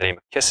favors by the name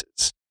of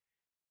kisses.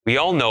 We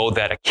all know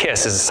that a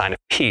kiss is a sign of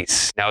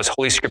peace. Now, as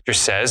Holy Scripture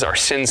says, our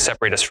sins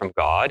separate us from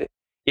God.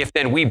 If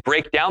then we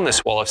break down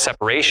this wall of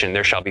separation,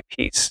 there shall be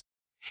peace.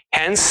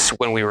 Hence,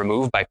 when we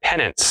remove by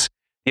penance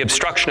the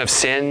obstruction of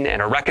sin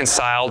and are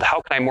reconciled, how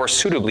can I more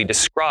suitably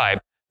describe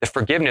the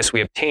forgiveness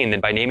we obtain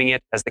than by naming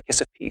it as the kiss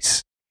of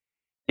peace?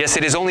 Yes,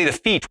 it is only the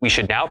feet we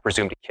should now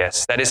presume to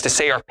kiss. That is to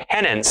say, our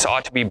penance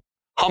ought to be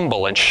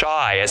humble and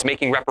shy, as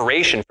making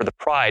reparation for the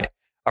pride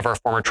of our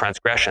former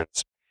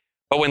transgressions.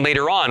 But when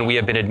later on we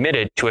have been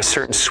admitted to a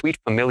certain sweet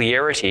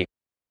familiarity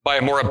by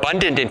a more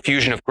abundant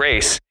infusion of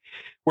grace,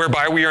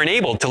 whereby we are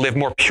enabled to live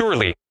more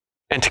purely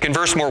and to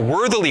converse more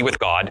worthily with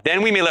God,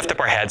 then we may lift up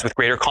our heads with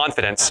greater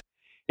confidence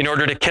in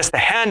order to kiss the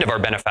hand of our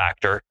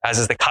benefactor, as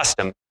is the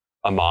custom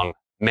among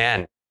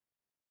men.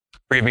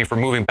 Forgive me for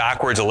moving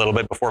backwards a little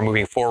bit before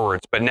moving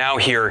forwards, but now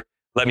here,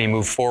 let me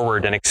move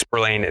forward and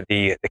explain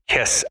the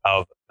kiss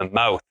of the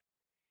mouth.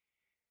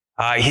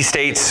 He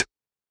states,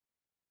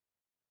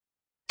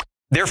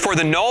 therefore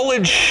the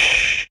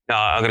knowledge,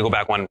 I'm going to go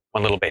back one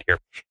little bit here.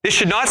 This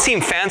should not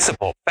seem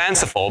fanciful,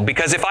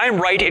 because if I am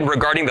right in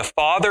regarding the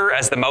Father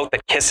as the mouth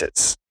that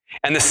kisses,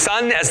 and the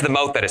Son as the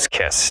mouth that is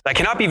kissed, I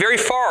cannot be very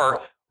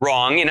far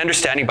wrong in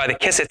understanding by the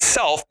kiss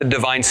itself the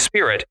divine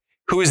Spirit,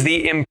 who is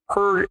the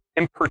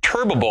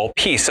imperturbable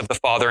peace of the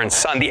Father and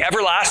Son, the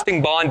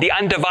everlasting bond, the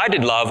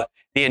undivided love,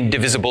 the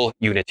indivisible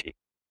unity.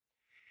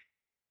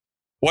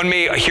 One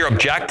may here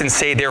object and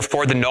say,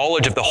 therefore, the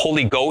knowledge of the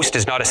Holy Ghost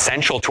is not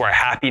essential to our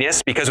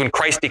happiness, because when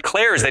Christ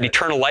declares that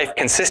eternal life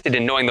consisted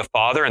in knowing the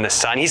Father and the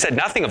Son, he said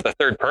nothing of the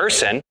third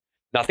person,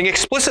 nothing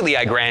explicitly,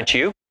 I grant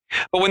you.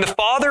 But when the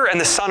Father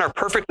and the Son are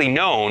perfectly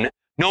known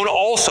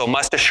also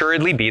must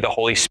assuredly be the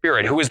Holy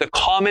Spirit, who is the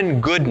common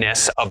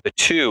goodness of the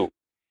two.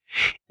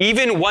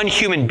 Even one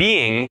human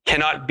being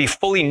cannot be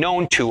fully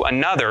known to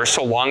another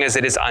so long as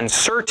it is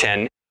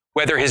uncertain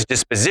whether his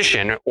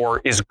disposition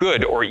is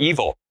good or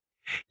evil.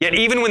 Yet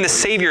even when the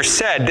Savior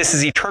said, this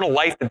is eternal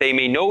life, that they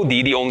may know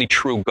thee, the only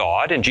true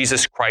God, and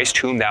Jesus Christ,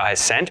 whom thou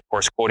hast sent, of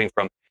course, quoting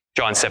from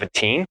John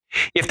 17,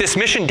 if this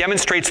mission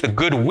demonstrates the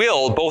good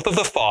will both of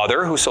the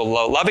Father, who so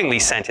lovingly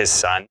sent his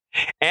Son,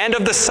 and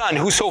of the Son,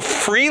 who so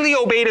freely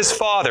obeyed his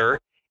Father,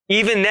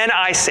 even then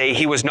I say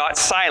he was not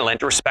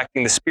silent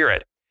respecting the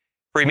Spirit.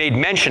 For he made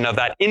mention of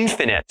that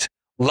infinite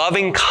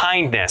loving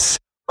kindness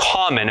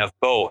common of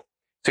both.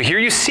 So here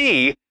you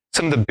see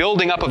some of the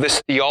building up of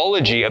this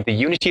theology of the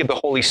unity of the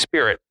Holy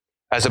Spirit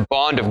as a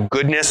bond of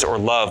goodness or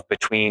love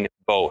between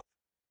both.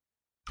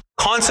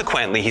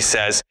 Consequently, he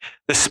says,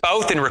 the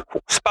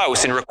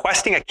spouse in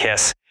requesting a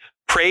kiss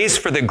prays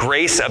for the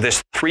grace of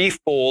this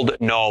threefold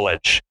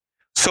knowledge,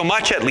 so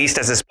much at least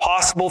as is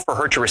possible for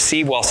her to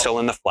receive while still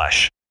in the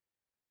flesh.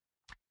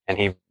 And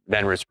he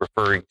then was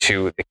referring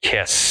to the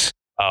kiss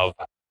of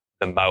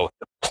the mouth,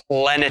 the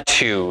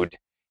plenitude,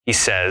 he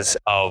says,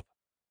 of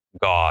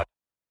God.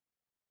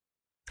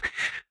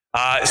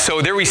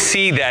 So there we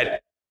see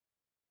that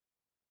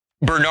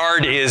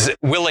Bernard is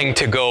willing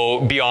to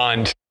go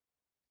beyond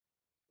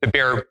the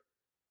bare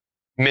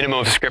minimum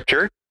of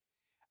Scripture,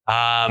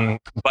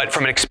 but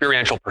from an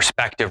experiential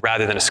perspective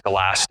rather than a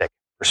scholastic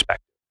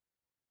perspective.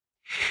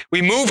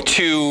 We move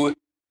to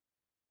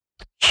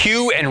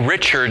Hugh and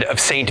Richard of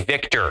St.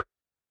 Victor,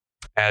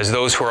 as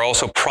those who are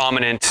also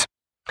prominent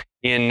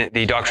in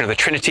the doctrine of the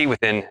Trinity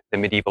within the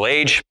medieval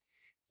age,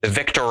 the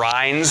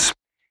Victorines.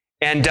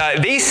 And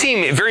they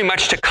seem very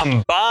much to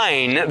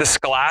combine the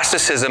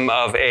scholasticism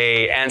of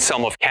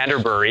Anselm of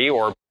Canterbury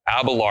or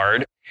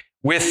Abelard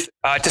with,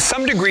 to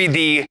some degree,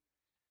 the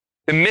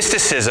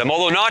mysticism,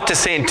 although not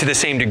to the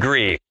same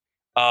degree,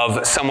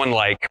 of someone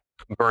like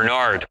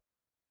Bernard.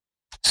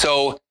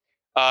 So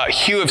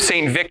Hugh of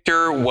St.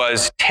 Victor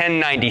was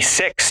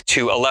 1096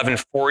 to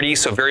 1140,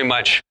 so very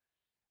much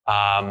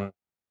a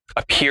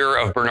peer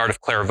of Bernard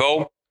of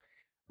Clairvaux.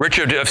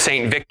 Richard of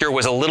St. Victor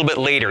was a little bit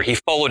later. He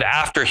followed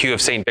after Hugh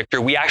of St. Victor.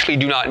 We actually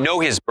do not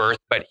know his birth,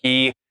 but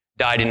he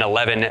died in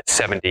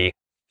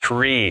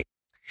 1173.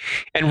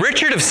 And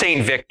Richard of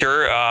St.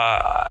 Victor,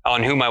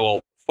 on whom I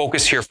will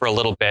focus here for a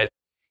little bit,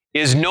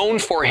 is known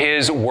for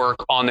his work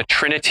on the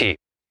Trinity,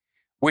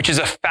 which is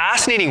a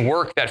fascinating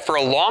work that for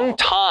a long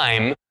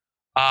time,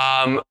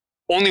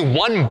 only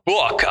one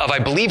book of, I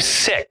believe,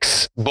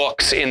 6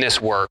 books in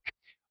this work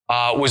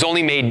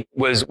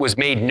was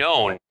made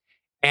known.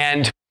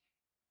 And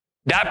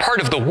that part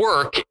of the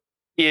work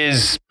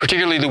is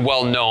particularly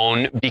well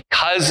known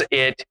because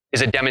it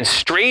is a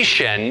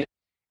demonstration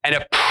and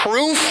a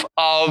proof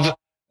of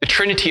the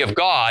Trinity of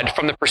God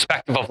from the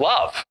perspective of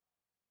love.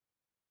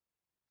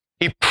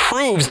 He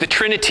proves the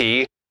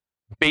Trinity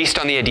based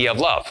on the idea of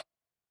love.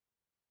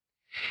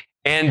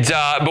 And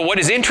but what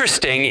is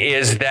interesting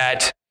is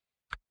that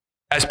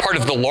as part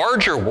of the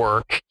larger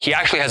work, he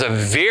actually has a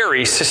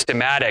very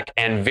systematic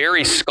and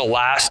very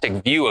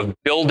scholastic view of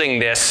building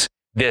this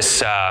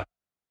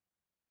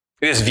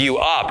view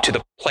up to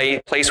the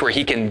place where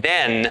he can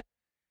then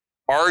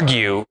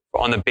argue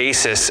on the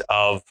basis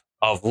of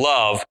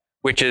love,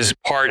 which is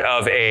part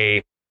of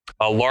a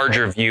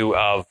larger view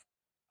of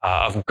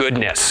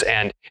goodness.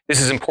 And this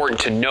is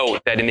important to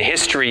note that in the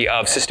history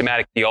of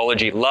systematic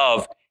theology,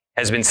 love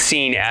has been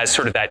seen as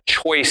sort of that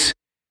choice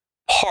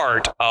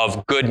part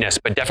of goodness,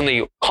 but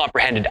definitely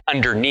comprehended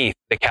underneath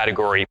the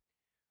category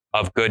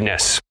of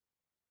goodness.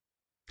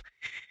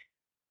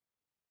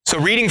 So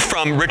reading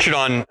from Richard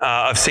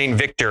of St.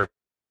 Victor,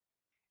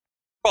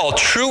 well,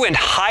 true and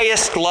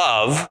highest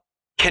love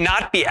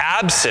cannot be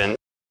absent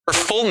where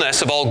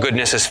fullness of all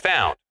goodness is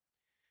found,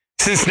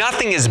 since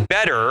nothing is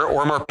better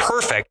or more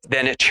perfect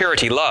than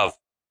charity love.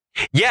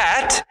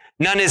 Yet,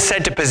 none is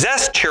said to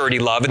possess charity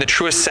love in the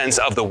truest sense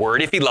of the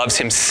word if he loves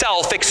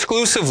himself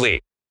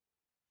exclusively.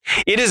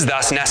 It is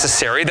thus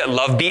necessary that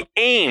love be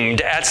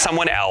aimed at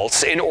someone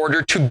else in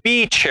order to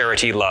be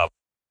charity love.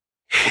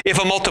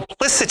 If a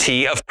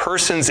multiplicity of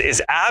persons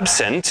is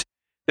absent,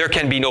 there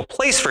can be no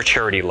place for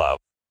charity love.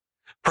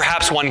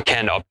 Perhaps one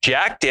can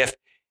object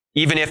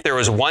even if there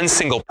was one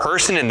single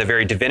person in the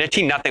very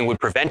divinity, nothing would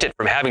prevent it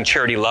from having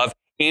charity love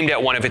aimed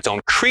at one of its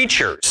own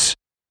creatures.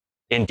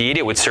 Indeed,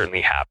 it would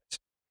certainly have it.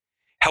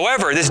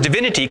 However, this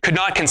divinity could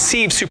not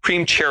conceive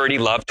supreme charity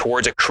love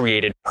towards a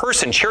created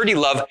person. Charity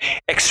love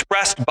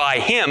expressed by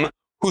him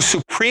who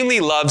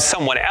supremely loves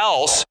someone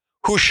else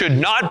who should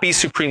not be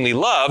supremely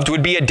loved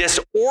would be a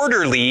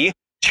disorderly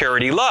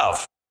charity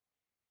love.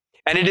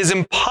 And it is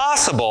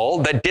impossible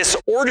that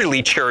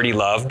disorderly charity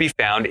love be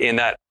found in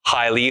that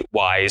highly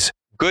wise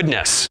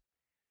goodness.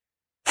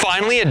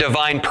 Finally, a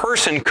divine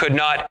person could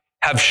not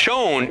have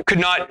shown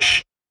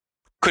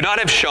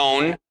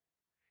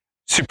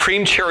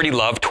supreme charity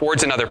love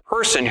towards another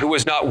person who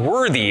was not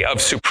worthy of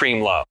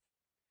supreme love.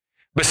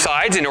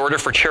 Besides, in order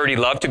for charity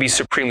love to be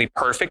supremely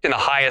perfect and the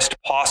highest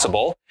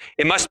possible,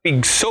 it must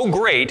be so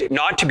great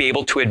not to be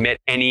able to admit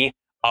any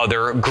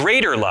other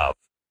greater love.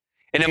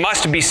 And it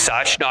must be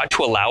such not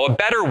to allow a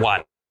better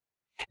one.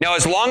 Now,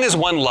 as long as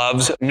one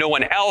loves no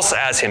one else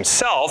as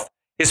himself,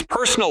 his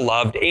personal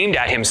love aimed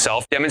at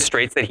himself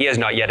demonstrates that he has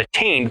not yet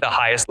attained the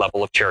highest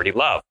level of charity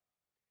love.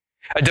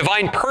 A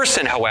divine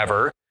person,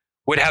 however,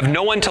 would have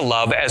no one to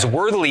love as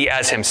worthily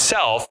as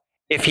himself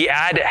if he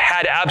had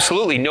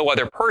absolutely no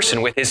other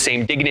person with his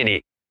same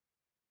dignity.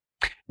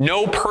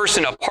 No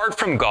person apart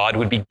from God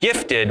would be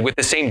gifted with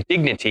the same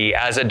dignity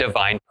as a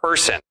divine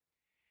person.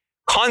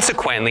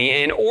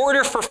 Consequently, in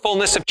order for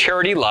fullness of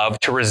charity love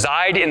to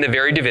reside in the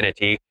very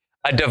divinity,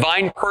 a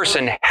divine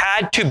person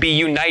had to be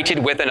united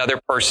with another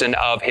person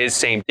of his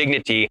same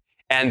dignity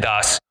and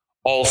thus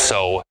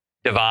also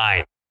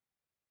divine.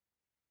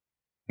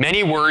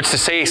 Many words to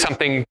say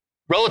something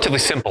relatively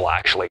simple,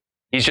 actually.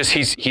 He's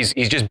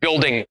just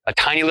building a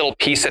tiny little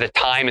piece at a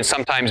time, and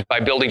sometimes by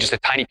building just a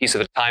tiny piece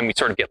at a time, we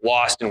sort of get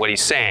lost in what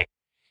he's saying.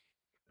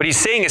 But he's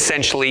saying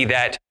essentially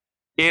that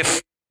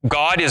if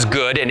God is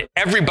good and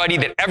everybody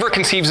that ever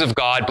conceives of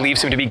God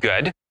believes him to be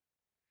good,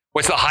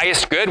 what's the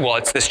highest good? Well,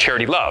 it's this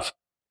charity love.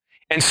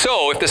 And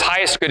so if this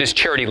highest good is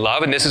charity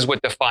love, and this is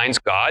what defines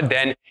God,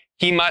 then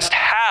he must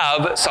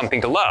have something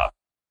to love.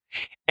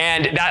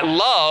 And that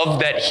love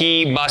that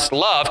he must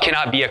love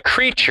cannot be a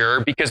creature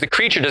because the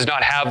creature does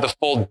not have the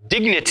full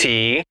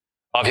dignity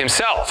of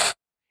himself.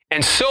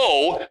 And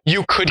so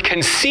you could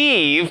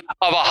conceive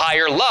of a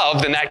higher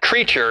love than that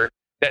creature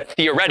that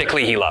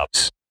theoretically he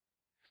loves.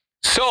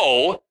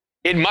 So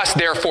it must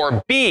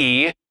therefore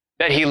be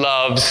that he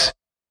loves,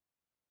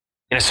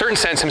 in a certain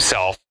sense,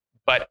 himself,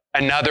 but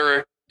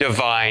another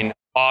divine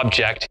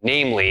object,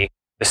 namely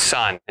the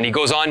Son. And he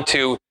goes on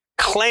to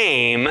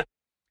claim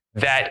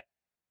that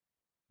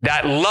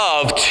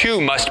love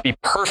too must be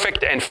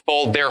perfect and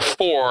full.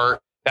 Therefore,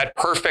 that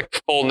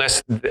perfect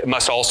fullness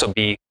must also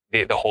be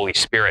the Holy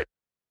Spirit.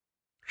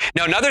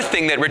 Now, another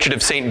thing that Richard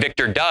of St.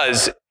 Victor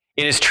does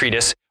in his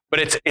treatise but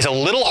it's a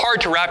little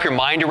hard to wrap your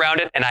mind around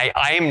it, and I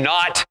am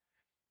not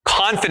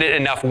confident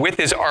enough with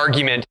his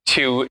argument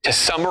to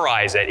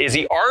summarize it. Is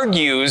he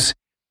argues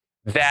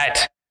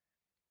that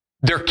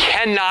there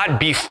cannot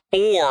be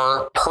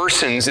 4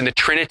 persons in the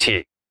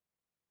Trinity.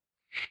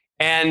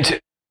 And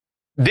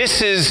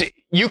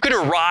you could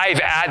arrive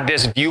at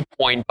this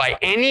viewpoint by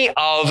any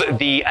of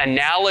the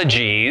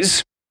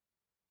analogies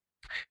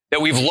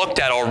that we've looked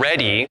at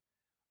already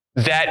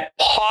that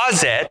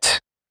posit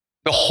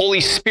the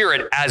Holy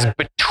Spirit as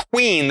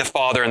between the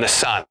Father and the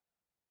Son.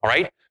 All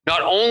right?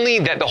 Not only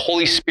that the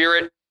Holy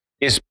Spirit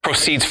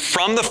proceeds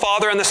from the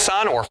Father and the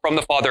Son, or from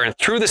the Father and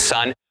through the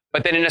Son,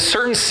 but that in a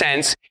certain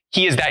sense,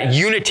 he is that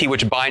unity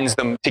which binds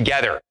them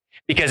together.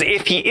 Because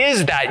if he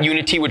is that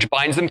unity which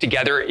binds them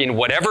together in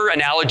whatever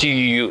analogy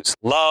you use,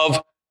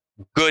 love,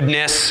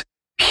 goodness,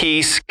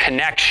 peace,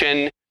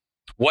 connection,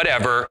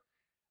 whatever,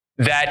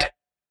 that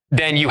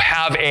then you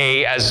have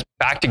as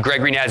back to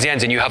Gregory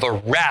Nazianzen, you have a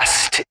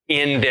rest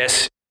in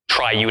this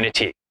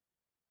triunity.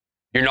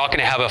 You're not going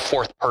to have a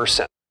 4th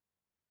person.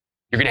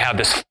 You're going to have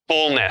this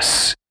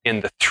fullness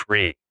in the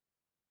 3.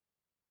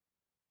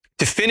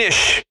 To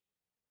finish,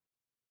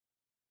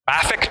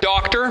 Graphic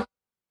doctor,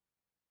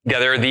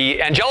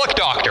 the angelic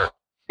doctor.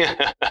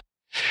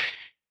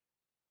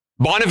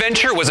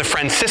 Bonaventure was a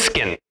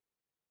Franciscan,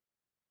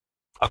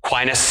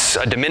 Aquinas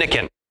a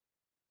Dominican.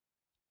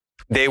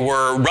 They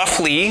were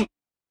roughly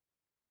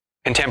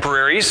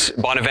contemporaries.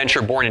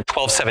 Bonaventure born in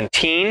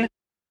 1217,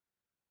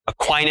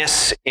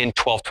 Aquinas in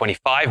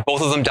 1225,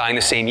 both of them dying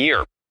the same year,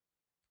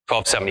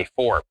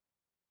 1274.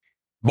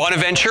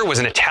 Bonaventure was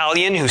an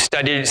Italian who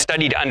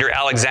studied under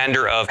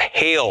Alexander of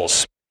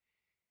Hales.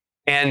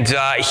 And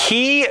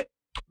he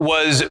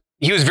was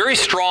very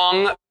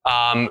strong,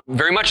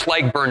 very much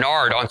like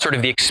Bernard, on sort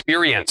of the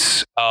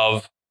experience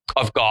of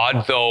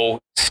God, though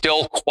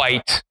still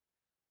quite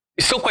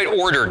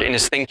ordered in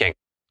his thinking.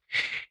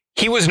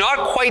 He was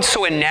not quite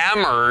so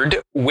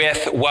enamored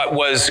with what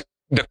was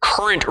the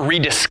current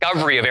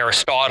rediscovery of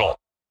Aristotle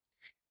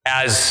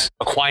as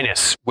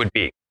Aquinas would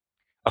be.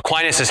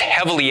 Aquinas is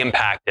heavily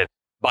impacted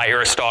by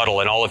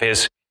Aristotle and all of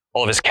his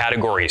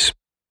categories,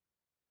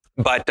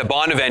 but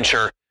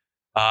Bonaventure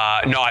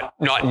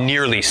not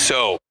nearly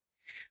so.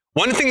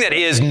 One thing that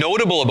is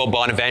notable about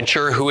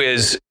Bonaventure, who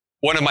is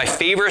one of my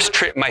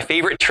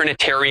favorite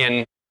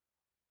Trinitarian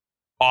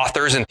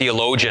authors and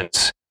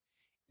theologians,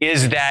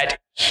 is that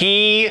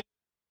he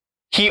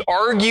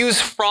argues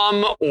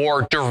from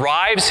or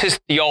derives his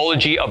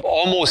theology of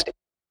almost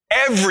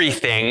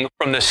everything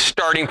from the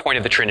starting point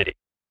of the Trinity.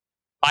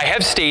 I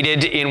have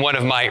stated in one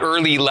of my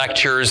early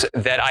lectures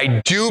that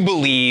I do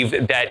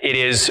believe that it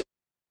is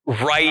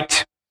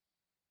right.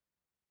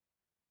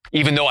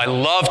 Even though I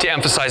love to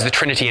emphasize the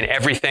Trinity in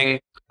everything,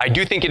 I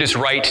do think it is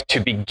right to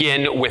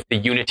begin with the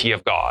unity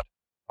of God,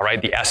 all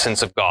right, the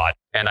essence of God.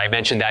 And I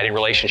mentioned that in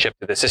relationship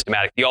to the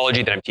systematic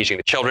theology that I'm teaching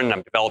the children and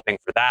I'm developing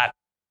for that.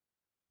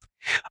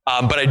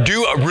 But I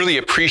do really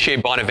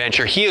appreciate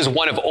Bonaventure. He is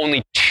one of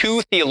only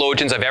 2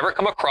 theologians I've ever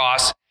come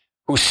across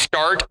who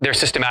start their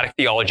systematic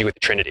theology with the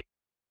Trinity.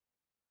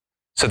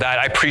 So that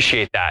I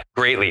appreciate that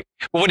greatly.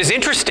 But what is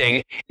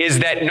interesting is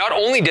that not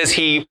only does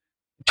he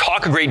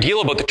talk a great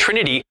deal about the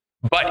Trinity,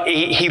 but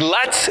he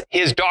lets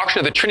his doctrine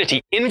of the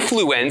Trinity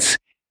influence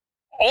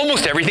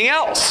almost everything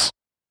else,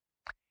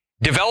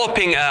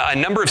 developing a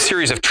number of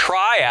series of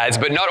triads,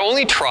 but not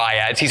only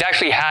triads. He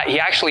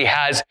actually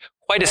has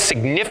quite a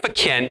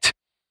significant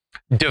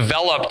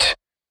developed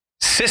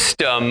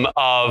system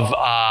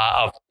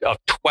of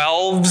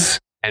 12s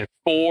and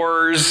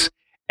 4s,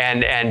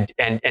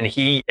 and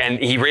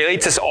he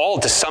relates us all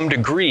to some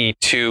degree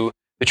to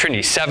the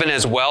Trinity. 7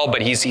 as well,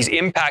 but he's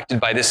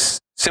impacted by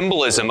this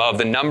symbolism of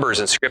the numbers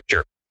in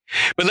Scripture.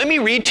 But let me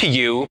read to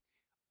you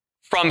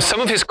from some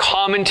of his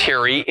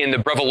commentary in the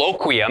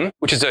Breviloquium,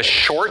 which is a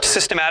short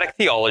systematic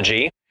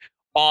theology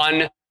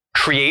on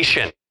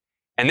creation.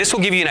 And this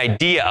will give you an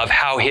idea of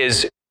how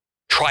his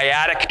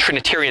triadic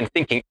Trinitarian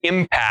thinking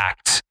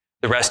impacts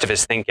the rest of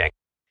his thinking.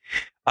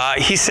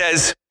 He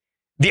says,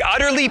 "The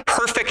utterly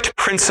perfect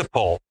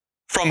principle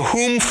from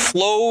whom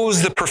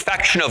flows the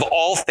perfection of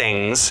all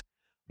things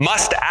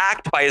must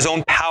act by his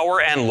own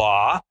power and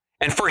law,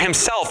 and for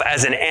himself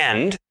as an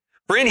end,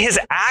 for in his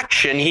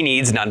action he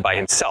needs none by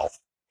himself.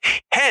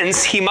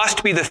 Hence, he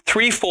must be the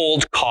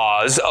threefold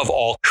cause of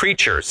all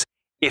creatures,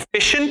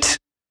 efficient,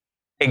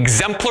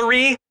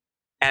 exemplary,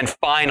 and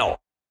final."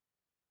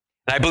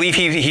 And I believe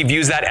he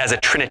views that as a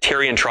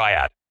Trinitarian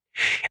triad.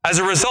 As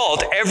a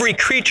result, every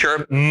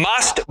creature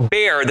must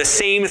bear the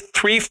same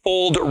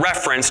threefold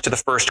reference to the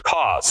first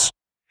cause.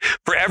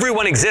 For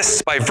everyone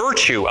exists by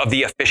virtue of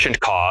the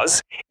efficient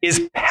cause,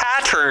 is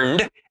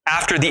patterned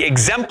after the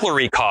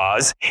exemplary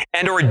cause,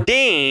 and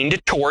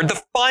ordained toward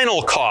the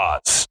final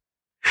cause.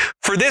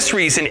 For this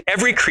reason,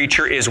 every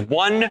creature is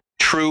one,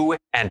 true,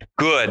 and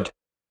good.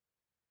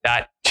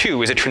 That,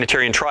 too, is a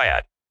Trinitarian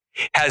triad.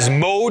 Has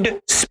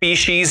mode,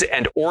 species,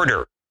 and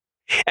order,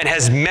 and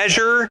has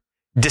measure,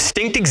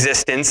 distinct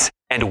existence,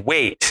 and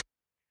weight.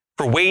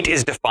 For weight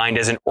is defined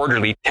as an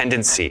orderly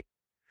tendency.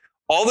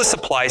 All this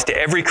applies to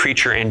every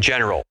creature in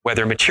general,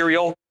 whether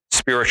material,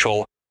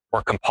 spiritual,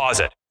 or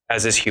composite,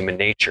 as is human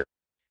nature.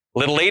 A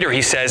little later,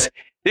 he says,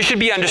 this should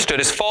be understood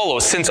as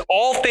follows. Since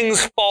all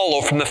things follow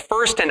from the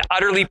first and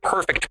utterly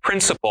perfect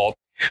principle,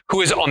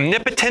 who is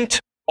omnipotent,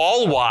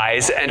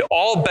 all-wise, and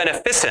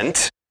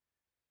all-beneficent,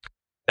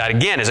 that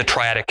again is a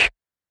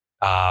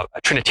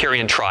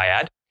Trinitarian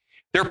triad,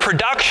 their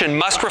production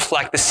must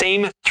reflect the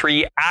same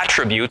three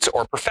attributes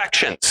or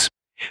perfections.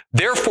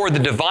 Therefore, the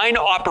divine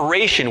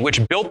operation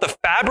which built the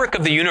fabric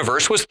of the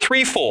universe was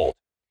threefold.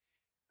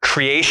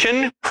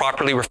 Creation,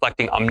 properly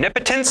reflecting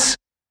omnipotence,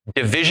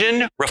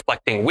 division,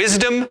 reflecting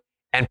wisdom,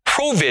 and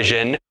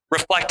provision,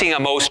 reflecting a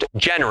most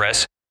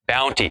generous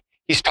bounty.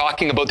 He's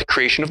talking about the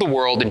creation of the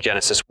world in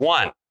Genesis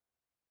 1.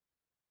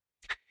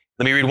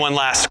 Let me read one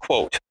last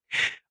quote.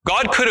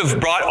 God could have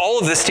brought all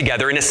of this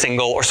together in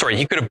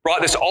he could have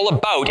brought this all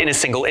about in a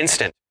single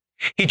instant.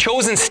 He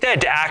chose instead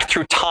to act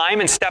through time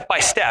and step by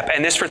step,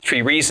 and this for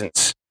three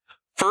reasons.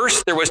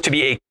 First, there was to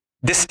be a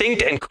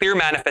distinct and clear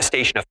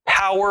manifestation of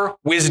power,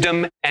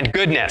 wisdom, and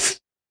goodness.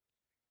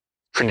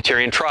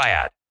 Trinitarian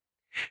triad.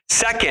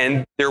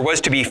 Second, there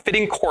was to be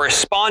fitting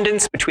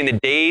correspondence between the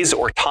days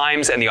or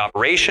times and the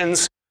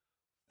operations.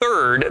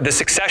 Third, the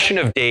succession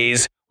of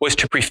days was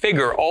to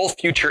prefigure all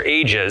future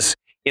ages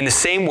in the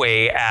same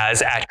way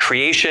as at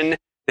creation,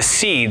 the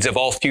seeds of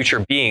all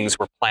future beings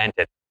were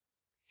planted.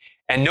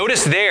 And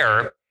notice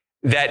there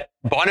that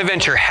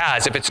Bonaventure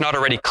has, if it's not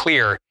already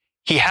clear,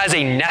 he has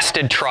a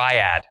nested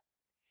triad.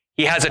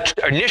 He has an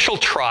initial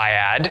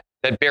triad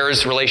that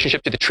bears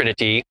relationship to the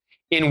Trinity,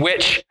 in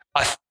which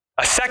a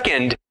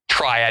second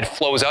triad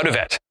flows out of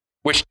it,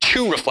 which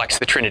too reflects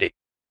the Trinity.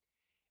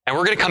 And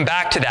we're going to come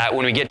back to that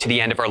when we get to the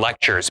end of our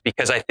lectures,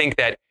 because I think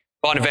that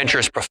Bonaventure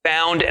is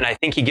profound, and I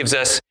think he gives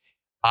us,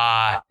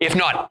 if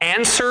not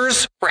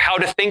answers for how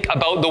to think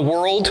about the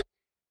world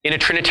in a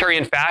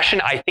Trinitarian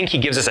fashion, I think he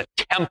gives us a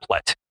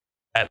template,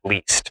 at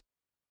least.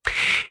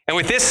 And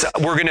with this,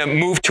 we're going to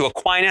move to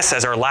Aquinas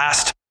as our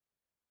last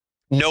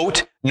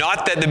note.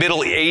 Not that the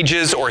Middle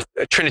Ages or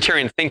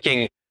Trinitarian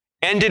thinking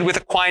ended with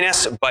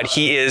Aquinas, but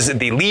he is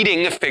the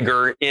leading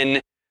figure in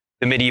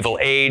the medieval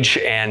age,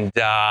 and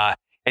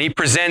he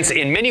presents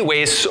in many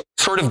ways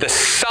sort of the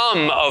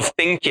sum of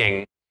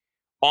thinking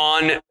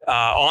on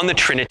the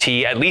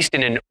Trinity, at least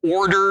in an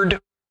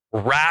ordered,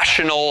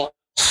 rational,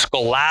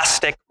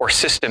 scholastic, or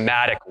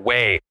systematic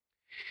way.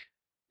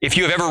 If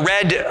you have ever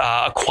read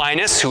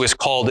Aquinas, who is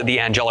called the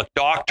Angelic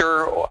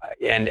Doctor,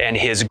 and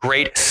his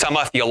great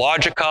Summa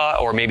Theologica,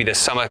 or maybe the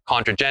Summa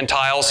Contra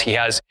Gentiles, he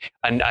has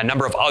a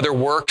number of other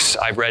works.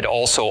 I've read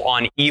also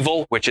on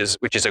evil, which is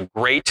a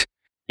great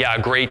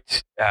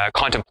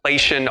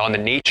contemplation on the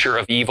nature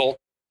of evil.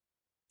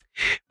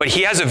 But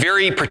he has a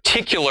very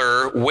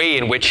particular way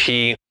in which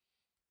he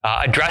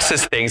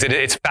addresses things.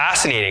 It's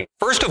fascinating.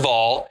 First of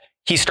all,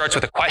 he starts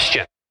with a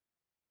question.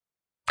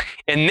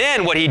 And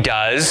then what he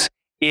does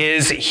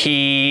is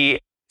he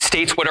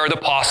states what are the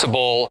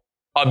possible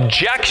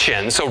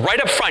objections. So right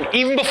up front,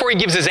 even before he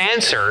gives his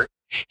answer,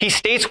 he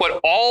states what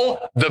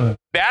all the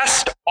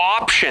best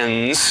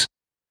options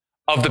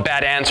of the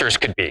bad answers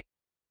could be.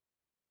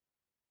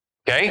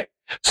 Okay?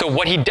 So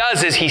what he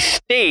does is he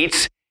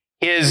states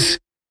his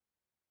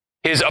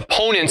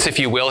opponents, if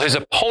you will, his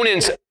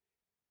opponents'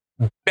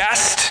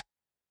 best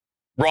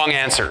wrong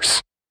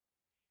answers.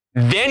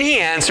 Then he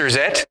answers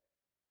it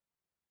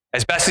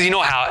as best as he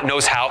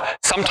knows how,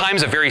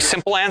 sometimes a very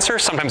simple answer,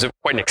 sometimes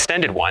quite an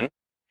extended one.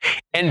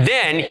 And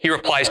then he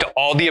replies to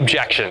all the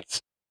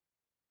objections.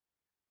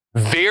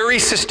 Very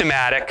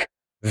systematic,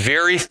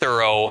 very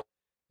thorough.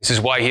 This is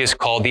why he is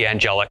called the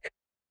Angelic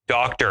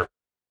Doctor.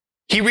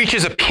 He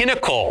reaches a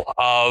pinnacle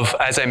of,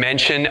 as I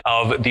mentioned,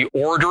 of the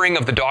ordering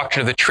of the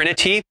doctrine of the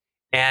Trinity.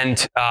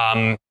 And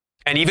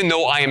even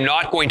though I am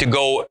not going to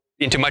go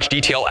into much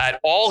detail at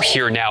all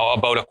here now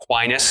about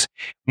Aquinas,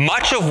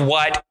 much of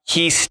what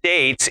he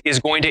states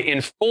is going to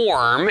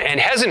inform and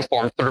has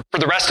informed for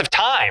the rest of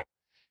time,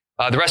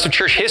 the rest of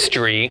church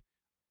history,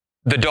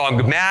 the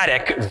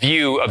dogmatic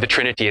view of the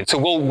Trinity. And so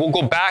we'll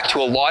go back to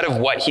a lot of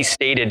what he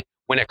stated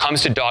when it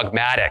comes to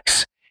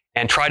dogmatics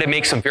and try to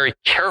make some very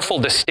careful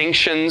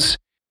distinctions.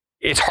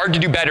 It's hard to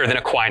do better than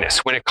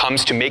Aquinas when it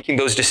comes to making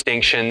those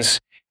distinctions.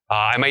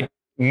 I might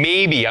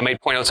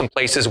point out some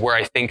places where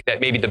I think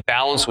that maybe the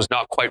balance was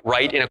not quite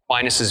right in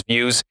Aquinas'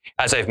 views.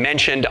 As I've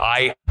mentioned,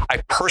 I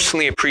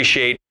personally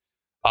appreciate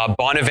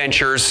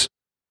Bonaventure's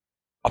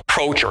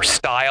approach or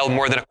style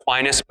more than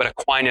Aquinas, but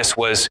Aquinas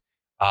was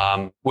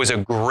a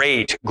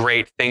great,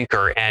 great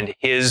thinker, and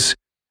his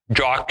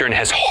doctrine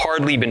has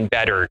hardly been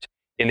bettered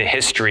in the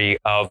history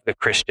of the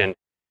Christian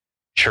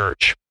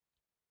church.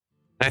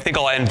 And I think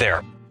I'll end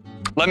there.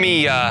 Let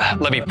me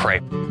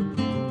pray.